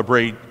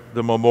celebrate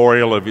the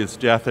memorial of his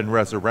death and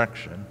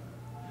resurrection,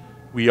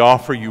 we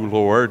offer you,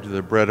 Lord,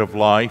 the bread of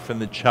life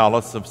and the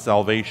chalice of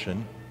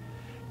salvation,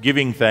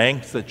 giving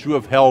thanks that you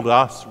have held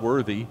us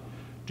worthy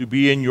to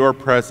be in your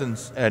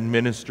presence and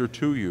minister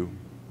to you.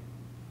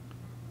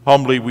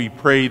 Humbly we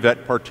pray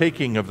that,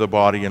 partaking of the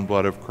body and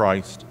blood of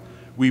Christ,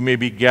 we may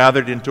be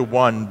gathered into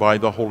one by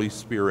the Holy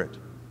Spirit.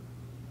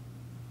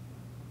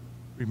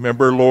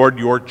 Remember, Lord,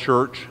 your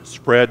church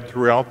spread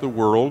throughout the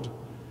world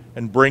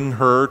and bring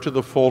her to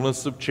the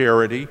fullness of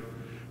charity,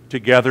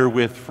 together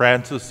with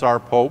Francis our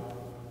Pope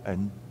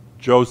and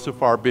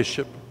Joseph our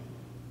Bishop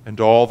and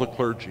all the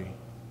clergy.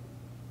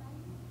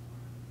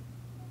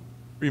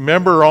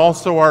 Remember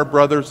also our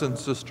brothers and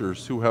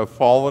sisters who have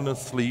fallen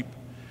asleep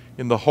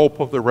in the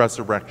hope of the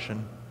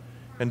resurrection,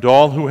 and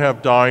all who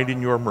have died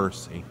in your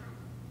mercy.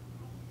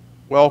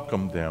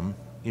 Welcome them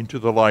into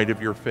the light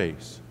of your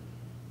face.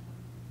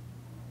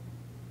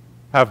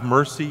 Have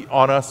mercy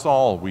on us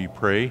all, we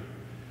pray,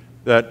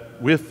 that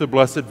with the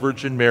Blessed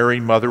Virgin Mary,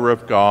 Mother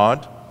of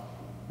God,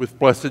 with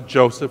blessed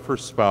Joseph, her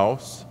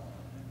spouse,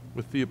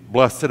 with the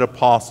blessed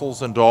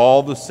apostles and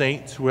all the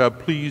saints who have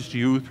pleased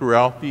you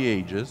throughout the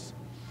ages,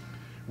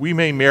 we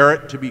may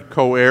merit to be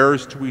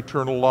co-heirs to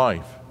eternal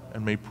life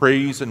and may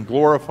praise and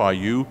glorify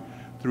you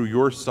through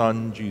your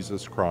Son,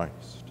 Jesus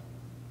Christ.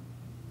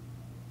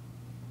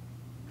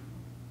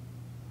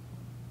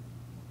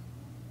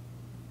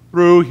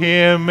 Through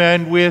him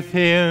and with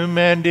him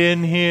and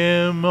in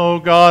him, O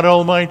God,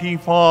 Almighty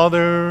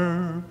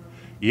Father,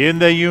 in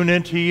the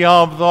unity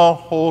of the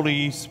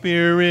Holy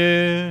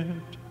Spirit,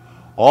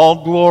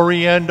 all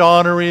glory and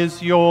honor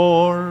is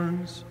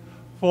yours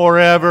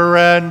forever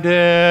and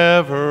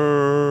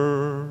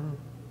ever.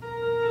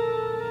 Amen.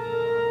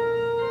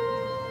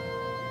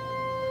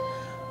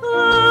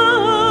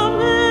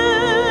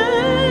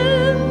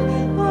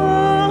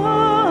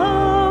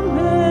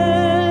 Amen.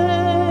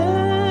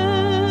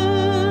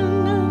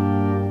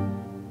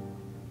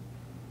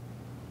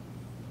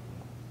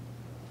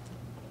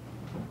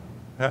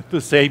 At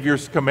the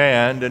Savior's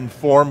command and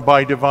formed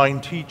by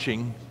divine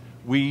teaching,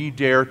 we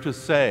dare to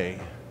say,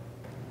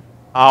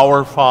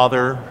 Our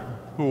Father,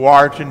 who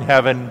art in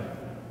heaven,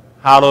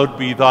 hallowed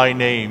be thy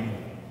name.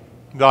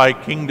 Thy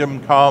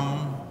kingdom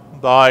come,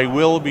 thy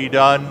will be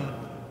done,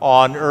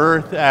 on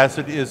earth as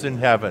it is in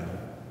heaven.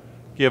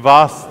 Give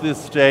us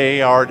this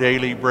day our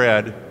daily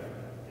bread,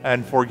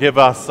 and forgive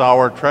us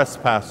our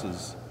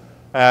trespasses,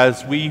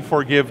 as we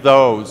forgive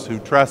those who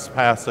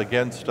trespass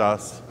against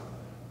us.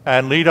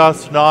 And lead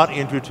us not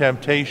into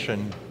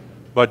temptation,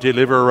 but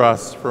deliver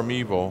us from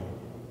evil.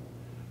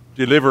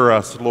 Deliver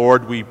us,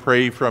 Lord, we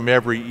pray, from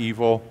every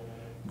evil.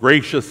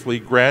 Graciously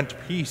grant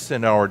peace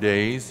in our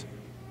days,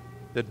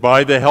 that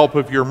by the help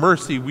of your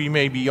mercy we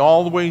may be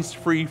always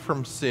free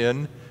from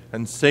sin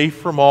and safe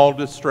from all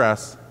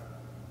distress,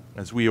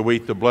 as we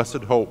await the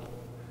blessed hope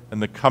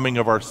and the coming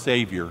of our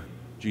Savior,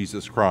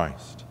 Jesus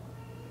Christ.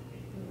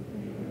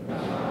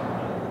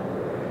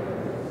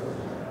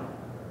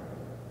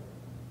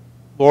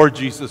 Lord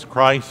Jesus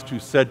Christ, who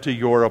said to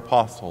your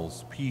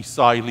apostles, Peace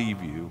I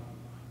leave you,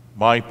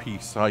 my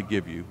peace I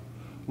give you,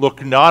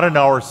 look not on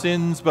our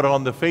sins, but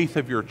on the faith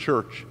of your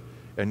church,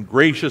 and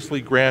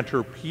graciously grant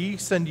her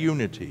peace and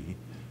unity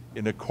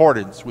in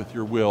accordance with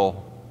your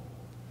will,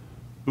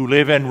 who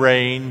live and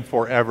reign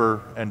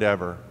forever and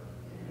ever.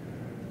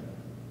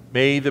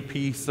 May the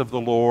peace of the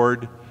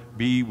Lord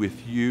be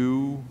with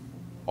you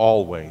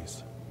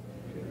always.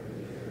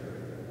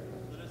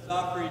 Let us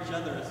offer each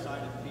other a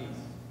sign of peace.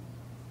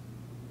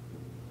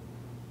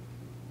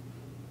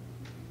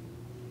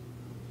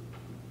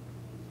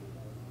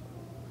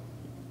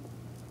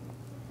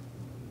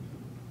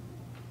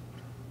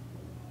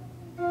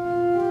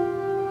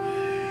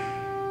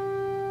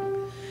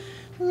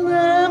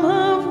 Lamb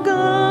of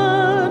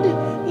God,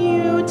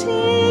 you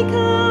take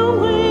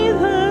away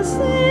the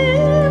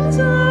sins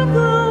of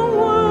the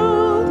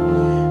world.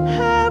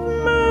 Have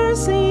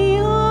mercy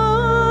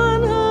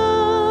on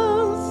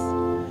us.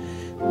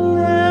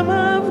 Lamb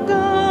of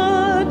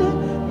God,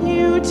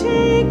 you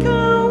take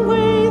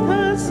away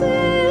the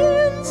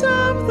sins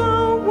of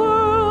the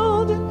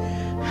world.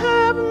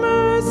 Have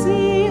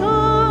mercy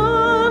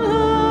on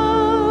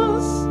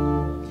us.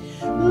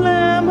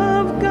 Lamb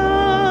of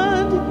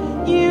God,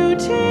 you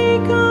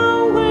take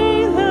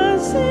away the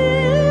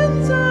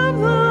sins of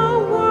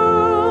the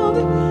world.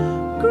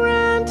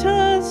 Grant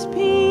us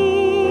peace.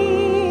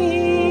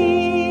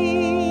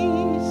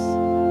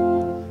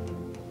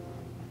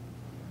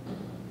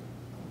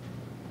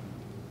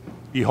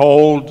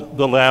 Behold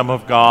the Lamb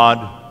of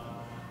God.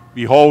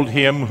 Behold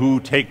him who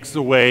takes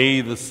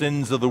away the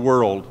sins of the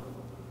world.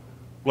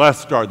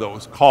 Blessed are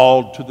those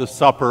called to the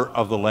supper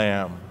of the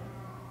Lamb.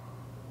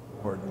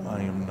 Lord,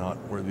 I am not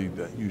worthy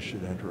that you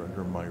should enter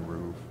under my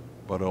roof,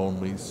 but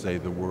only say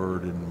the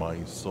word, and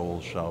my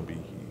soul shall be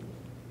healed.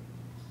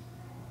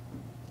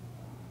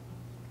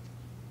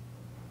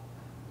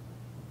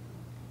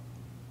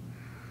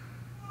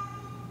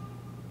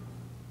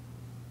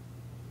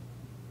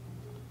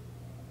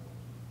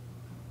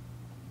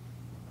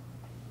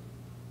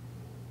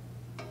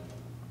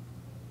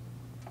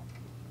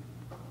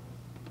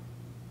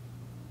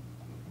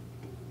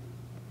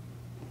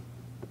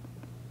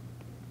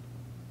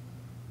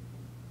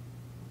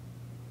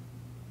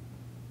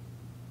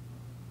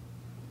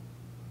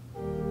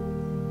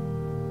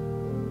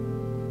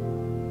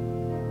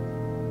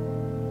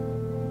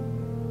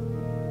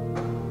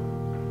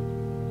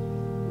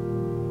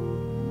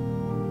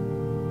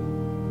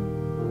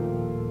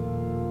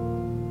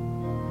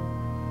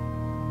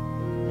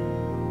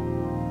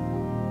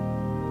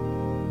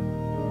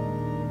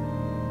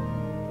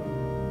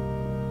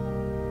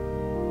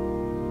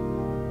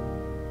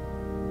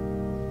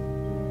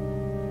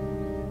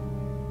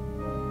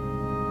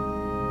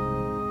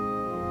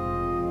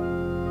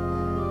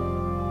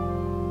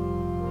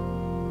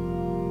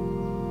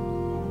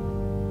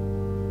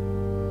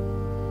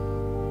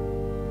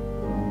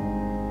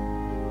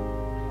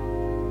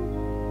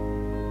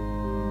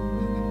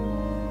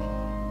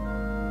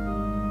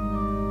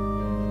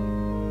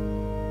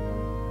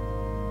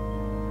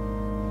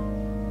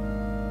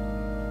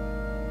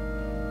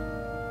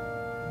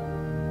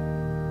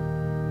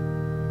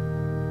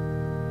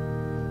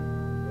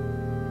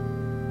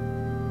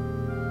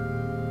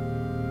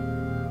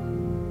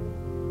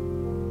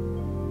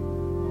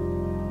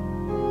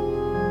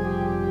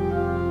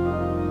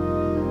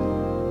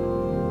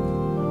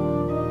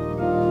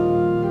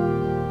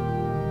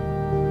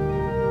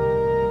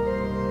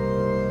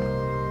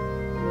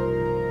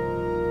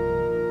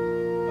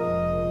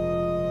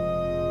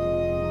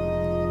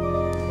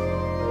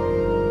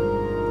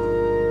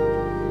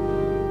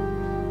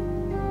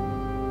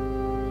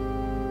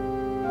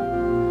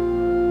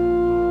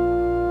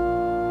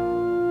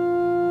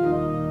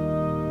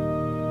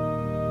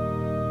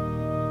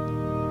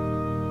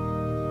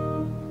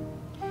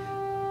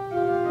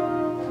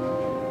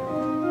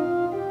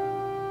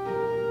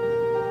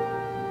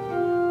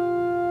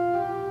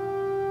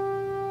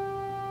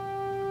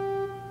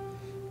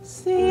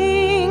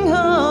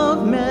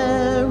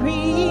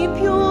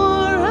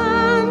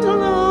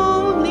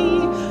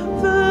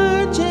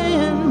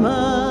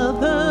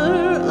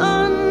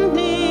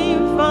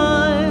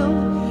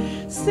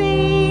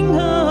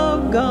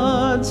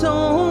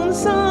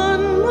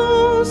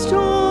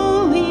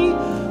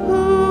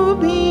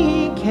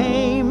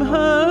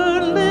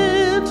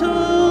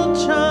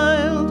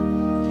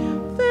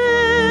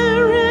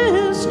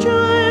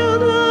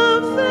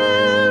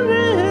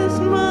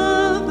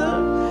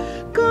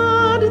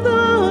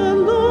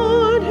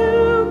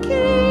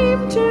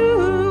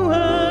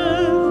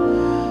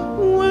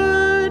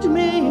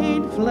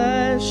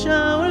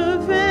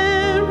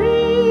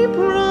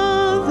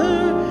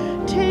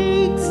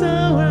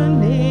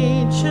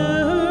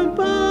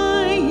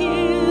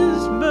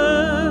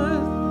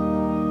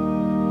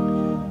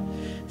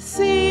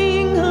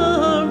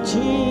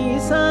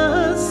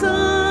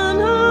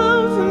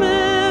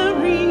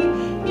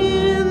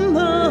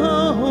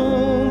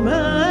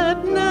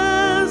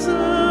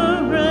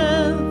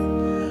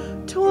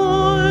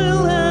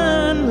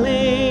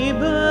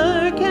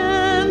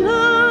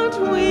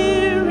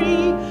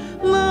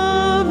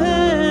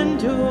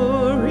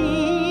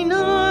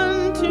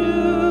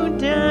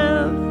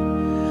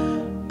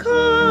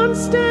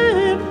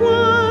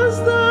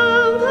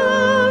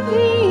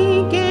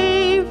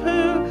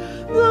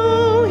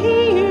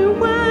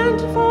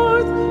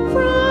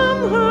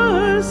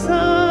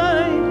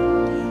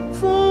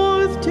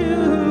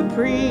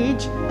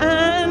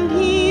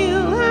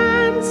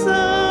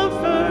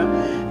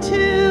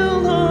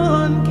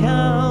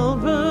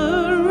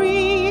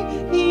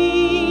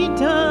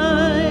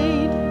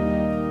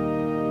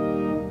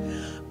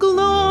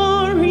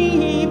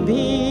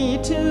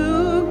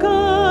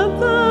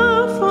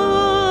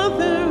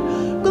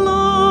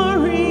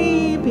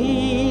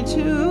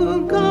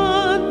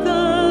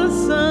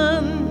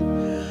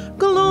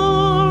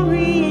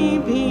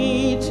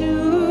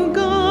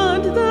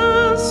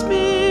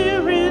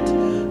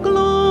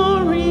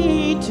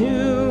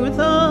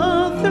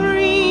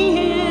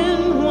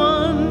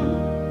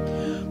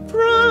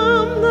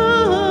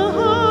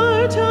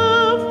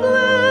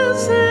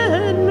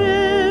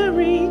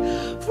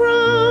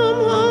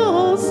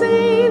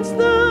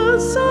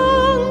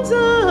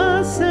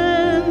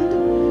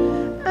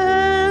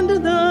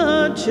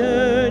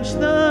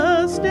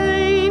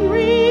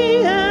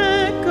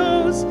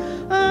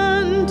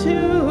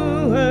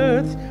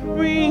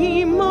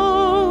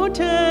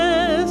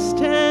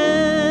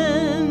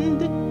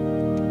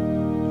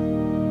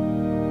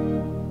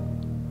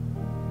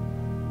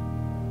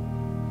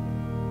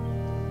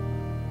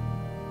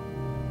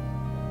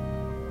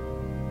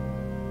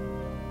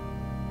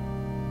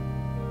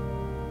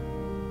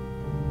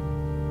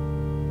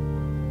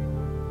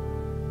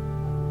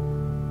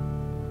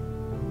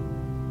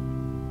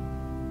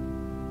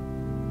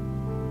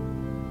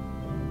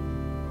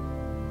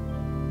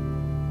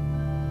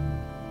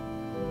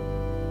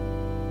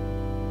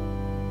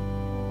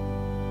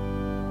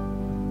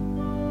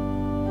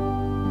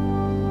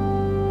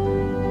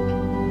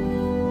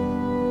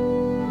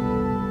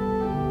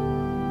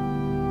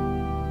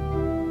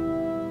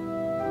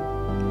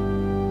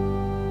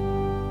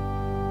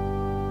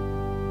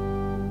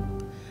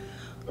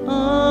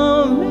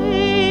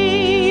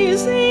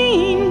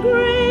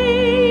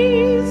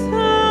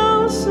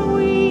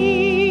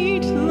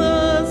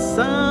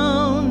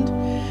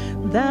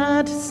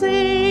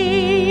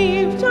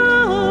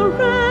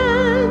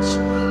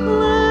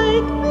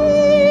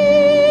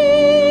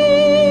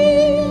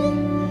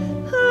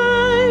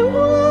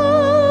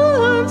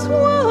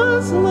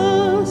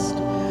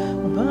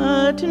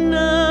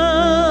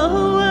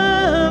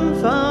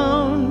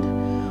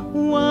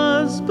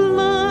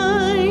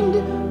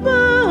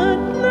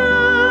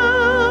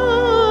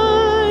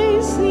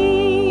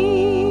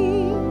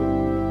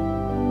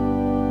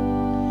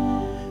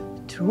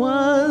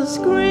 'twas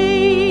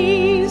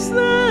grace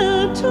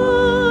that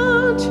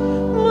taught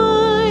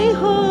my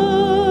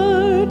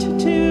heart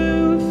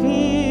to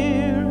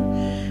fear,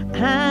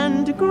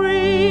 and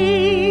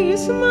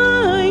grace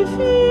my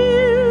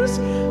fears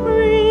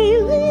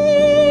relieved.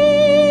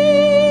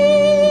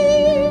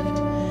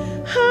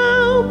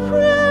 How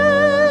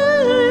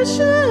precious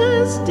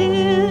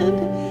did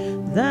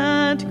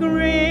that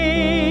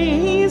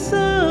grace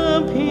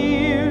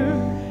appear,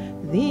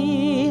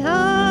 the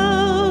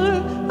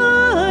hour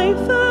I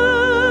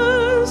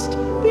first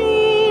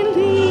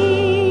believed.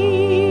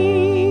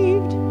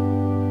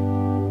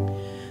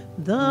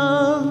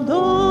 The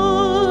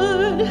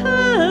Lord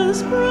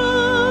has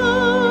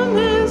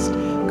promised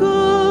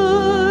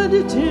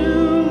good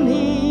to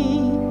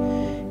me,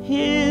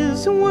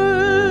 His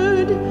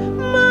word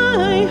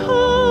my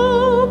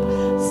hope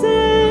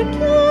secures.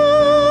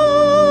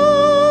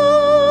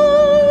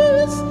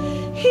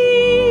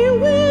 He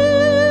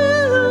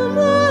will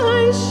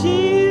my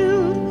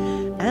shield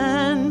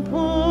and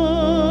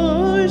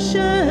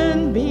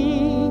portion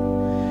be,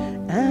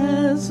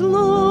 as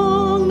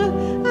long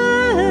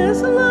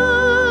as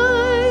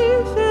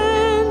life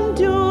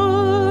endures.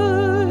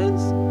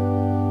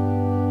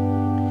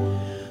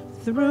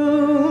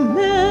 Through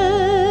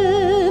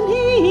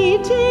many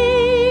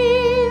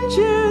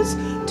dangers,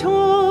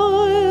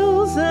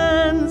 toils,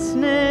 and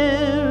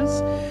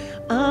snares,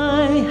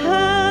 I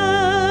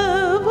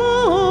have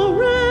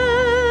already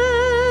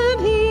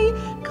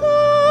come.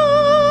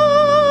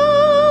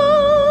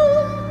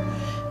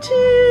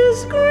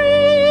 'Tis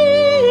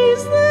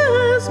grace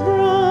that's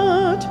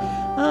brought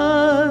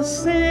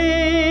us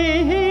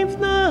safe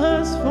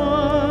thus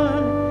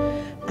far,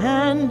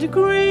 and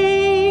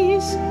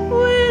grace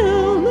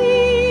will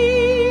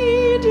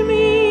lead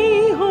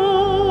me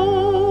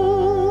home.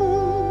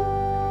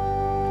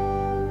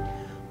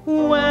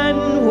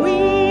 When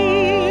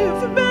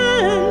we've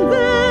been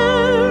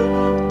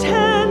there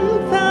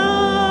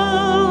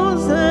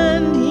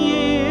 10,000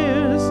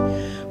 years,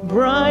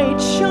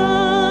 bright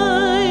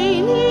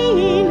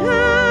shining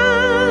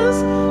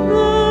as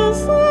the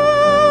sun,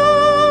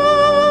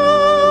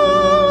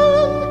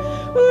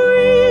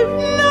 we've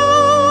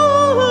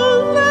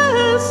no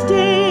less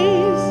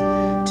days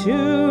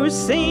to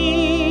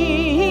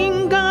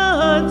sing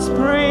God's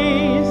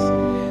praise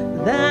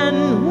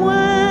than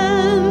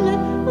when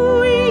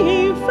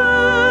we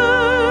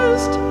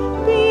first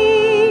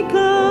begun.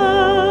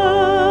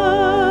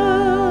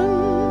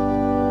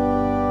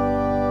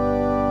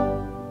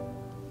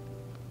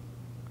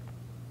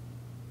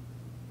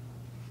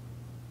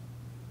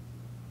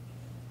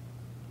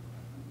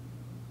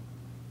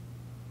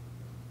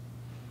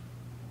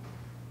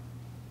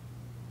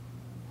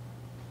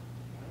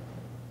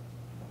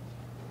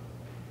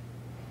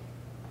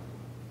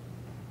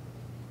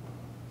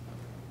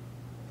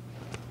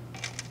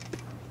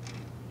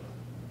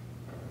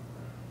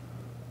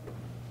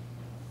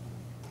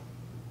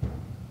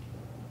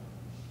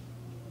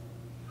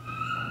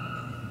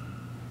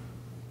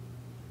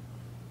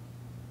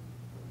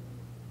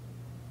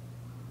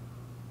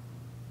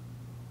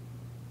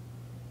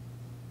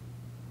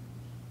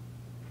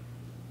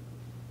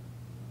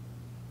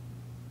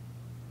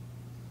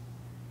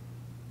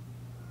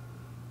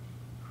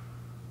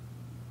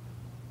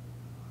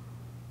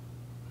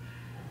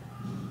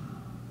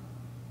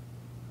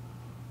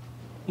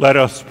 Let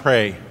us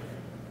pray.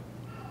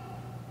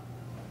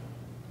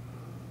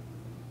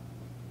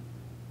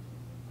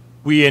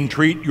 We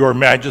entreat your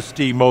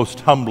majesty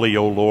most humbly,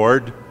 O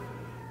Lord,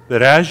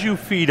 that as you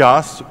feed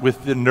us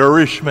with the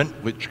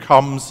nourishment which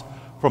comes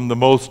from the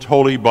most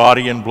holy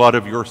body and blood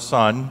of your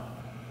Son,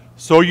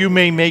 so you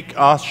may make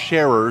us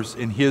sharers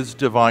in his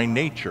divine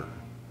nature,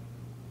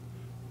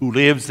 who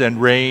lives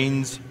and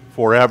reigns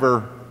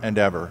forever and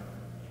ever.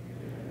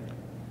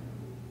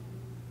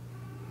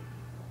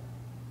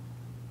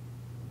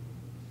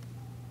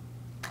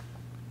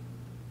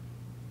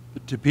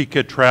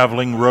 Topeka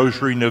Traveling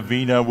Rosary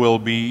Novena will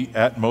be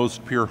at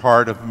Most Pure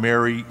Heart of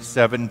Mary,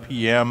 7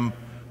 p.m.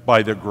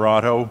 by the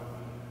Grotto.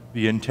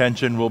 The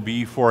intention will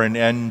be for an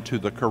end to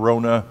the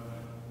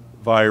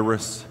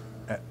coronavirus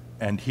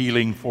and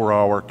healing for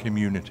our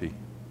community.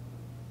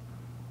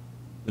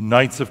 The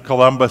Knights of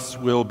Columbus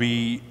will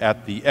be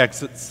at the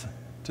exits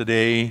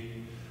today,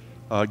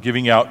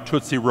 giving out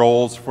Tootsie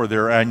Rolls for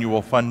their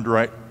annual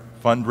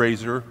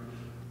fundraiser.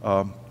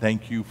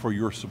 Thank you for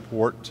your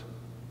support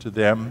to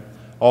them.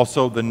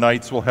 Also, the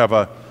Knights will have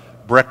a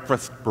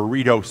breakfast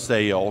burrito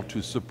sale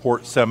to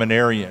support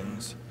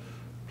seminarians.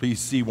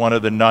 Please see one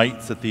of the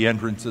Knights at the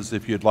entrances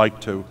if you'd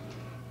like to,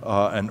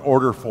 an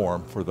order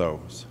form for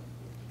those.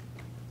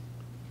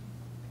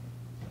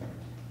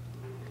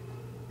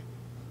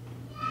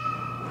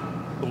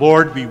 The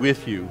Lord be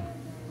with you.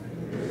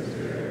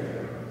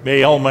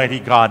 May Almighty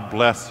God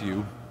bless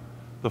you,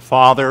 the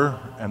Father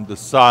and the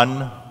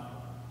Son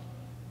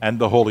and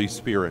the Holy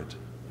Spirit.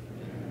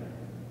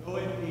 Go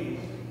in peace,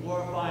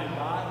 glorifying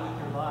God with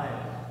your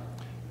lives.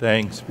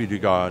 Thanks be to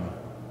God.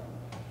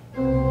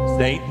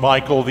 Saint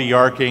Michael the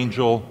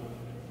Archangel,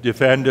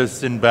 defend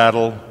us in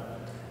battle.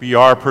 be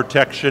our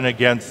protection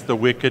against the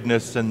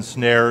wickedness and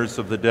snares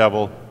of the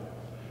devil.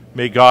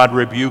 May God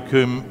rebuke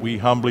him, we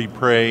humbly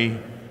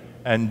pray,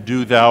 and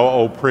do thou,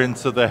 O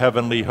Prince of the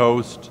heavenly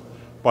host,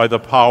 by the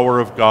power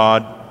of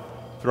God,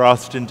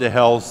 thrust into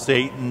hell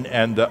Satan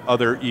and the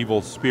other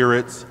evil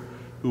spirits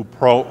who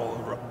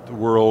prowl the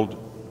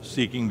world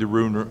seeking the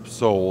ruin of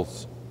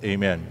souls.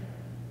 Amen.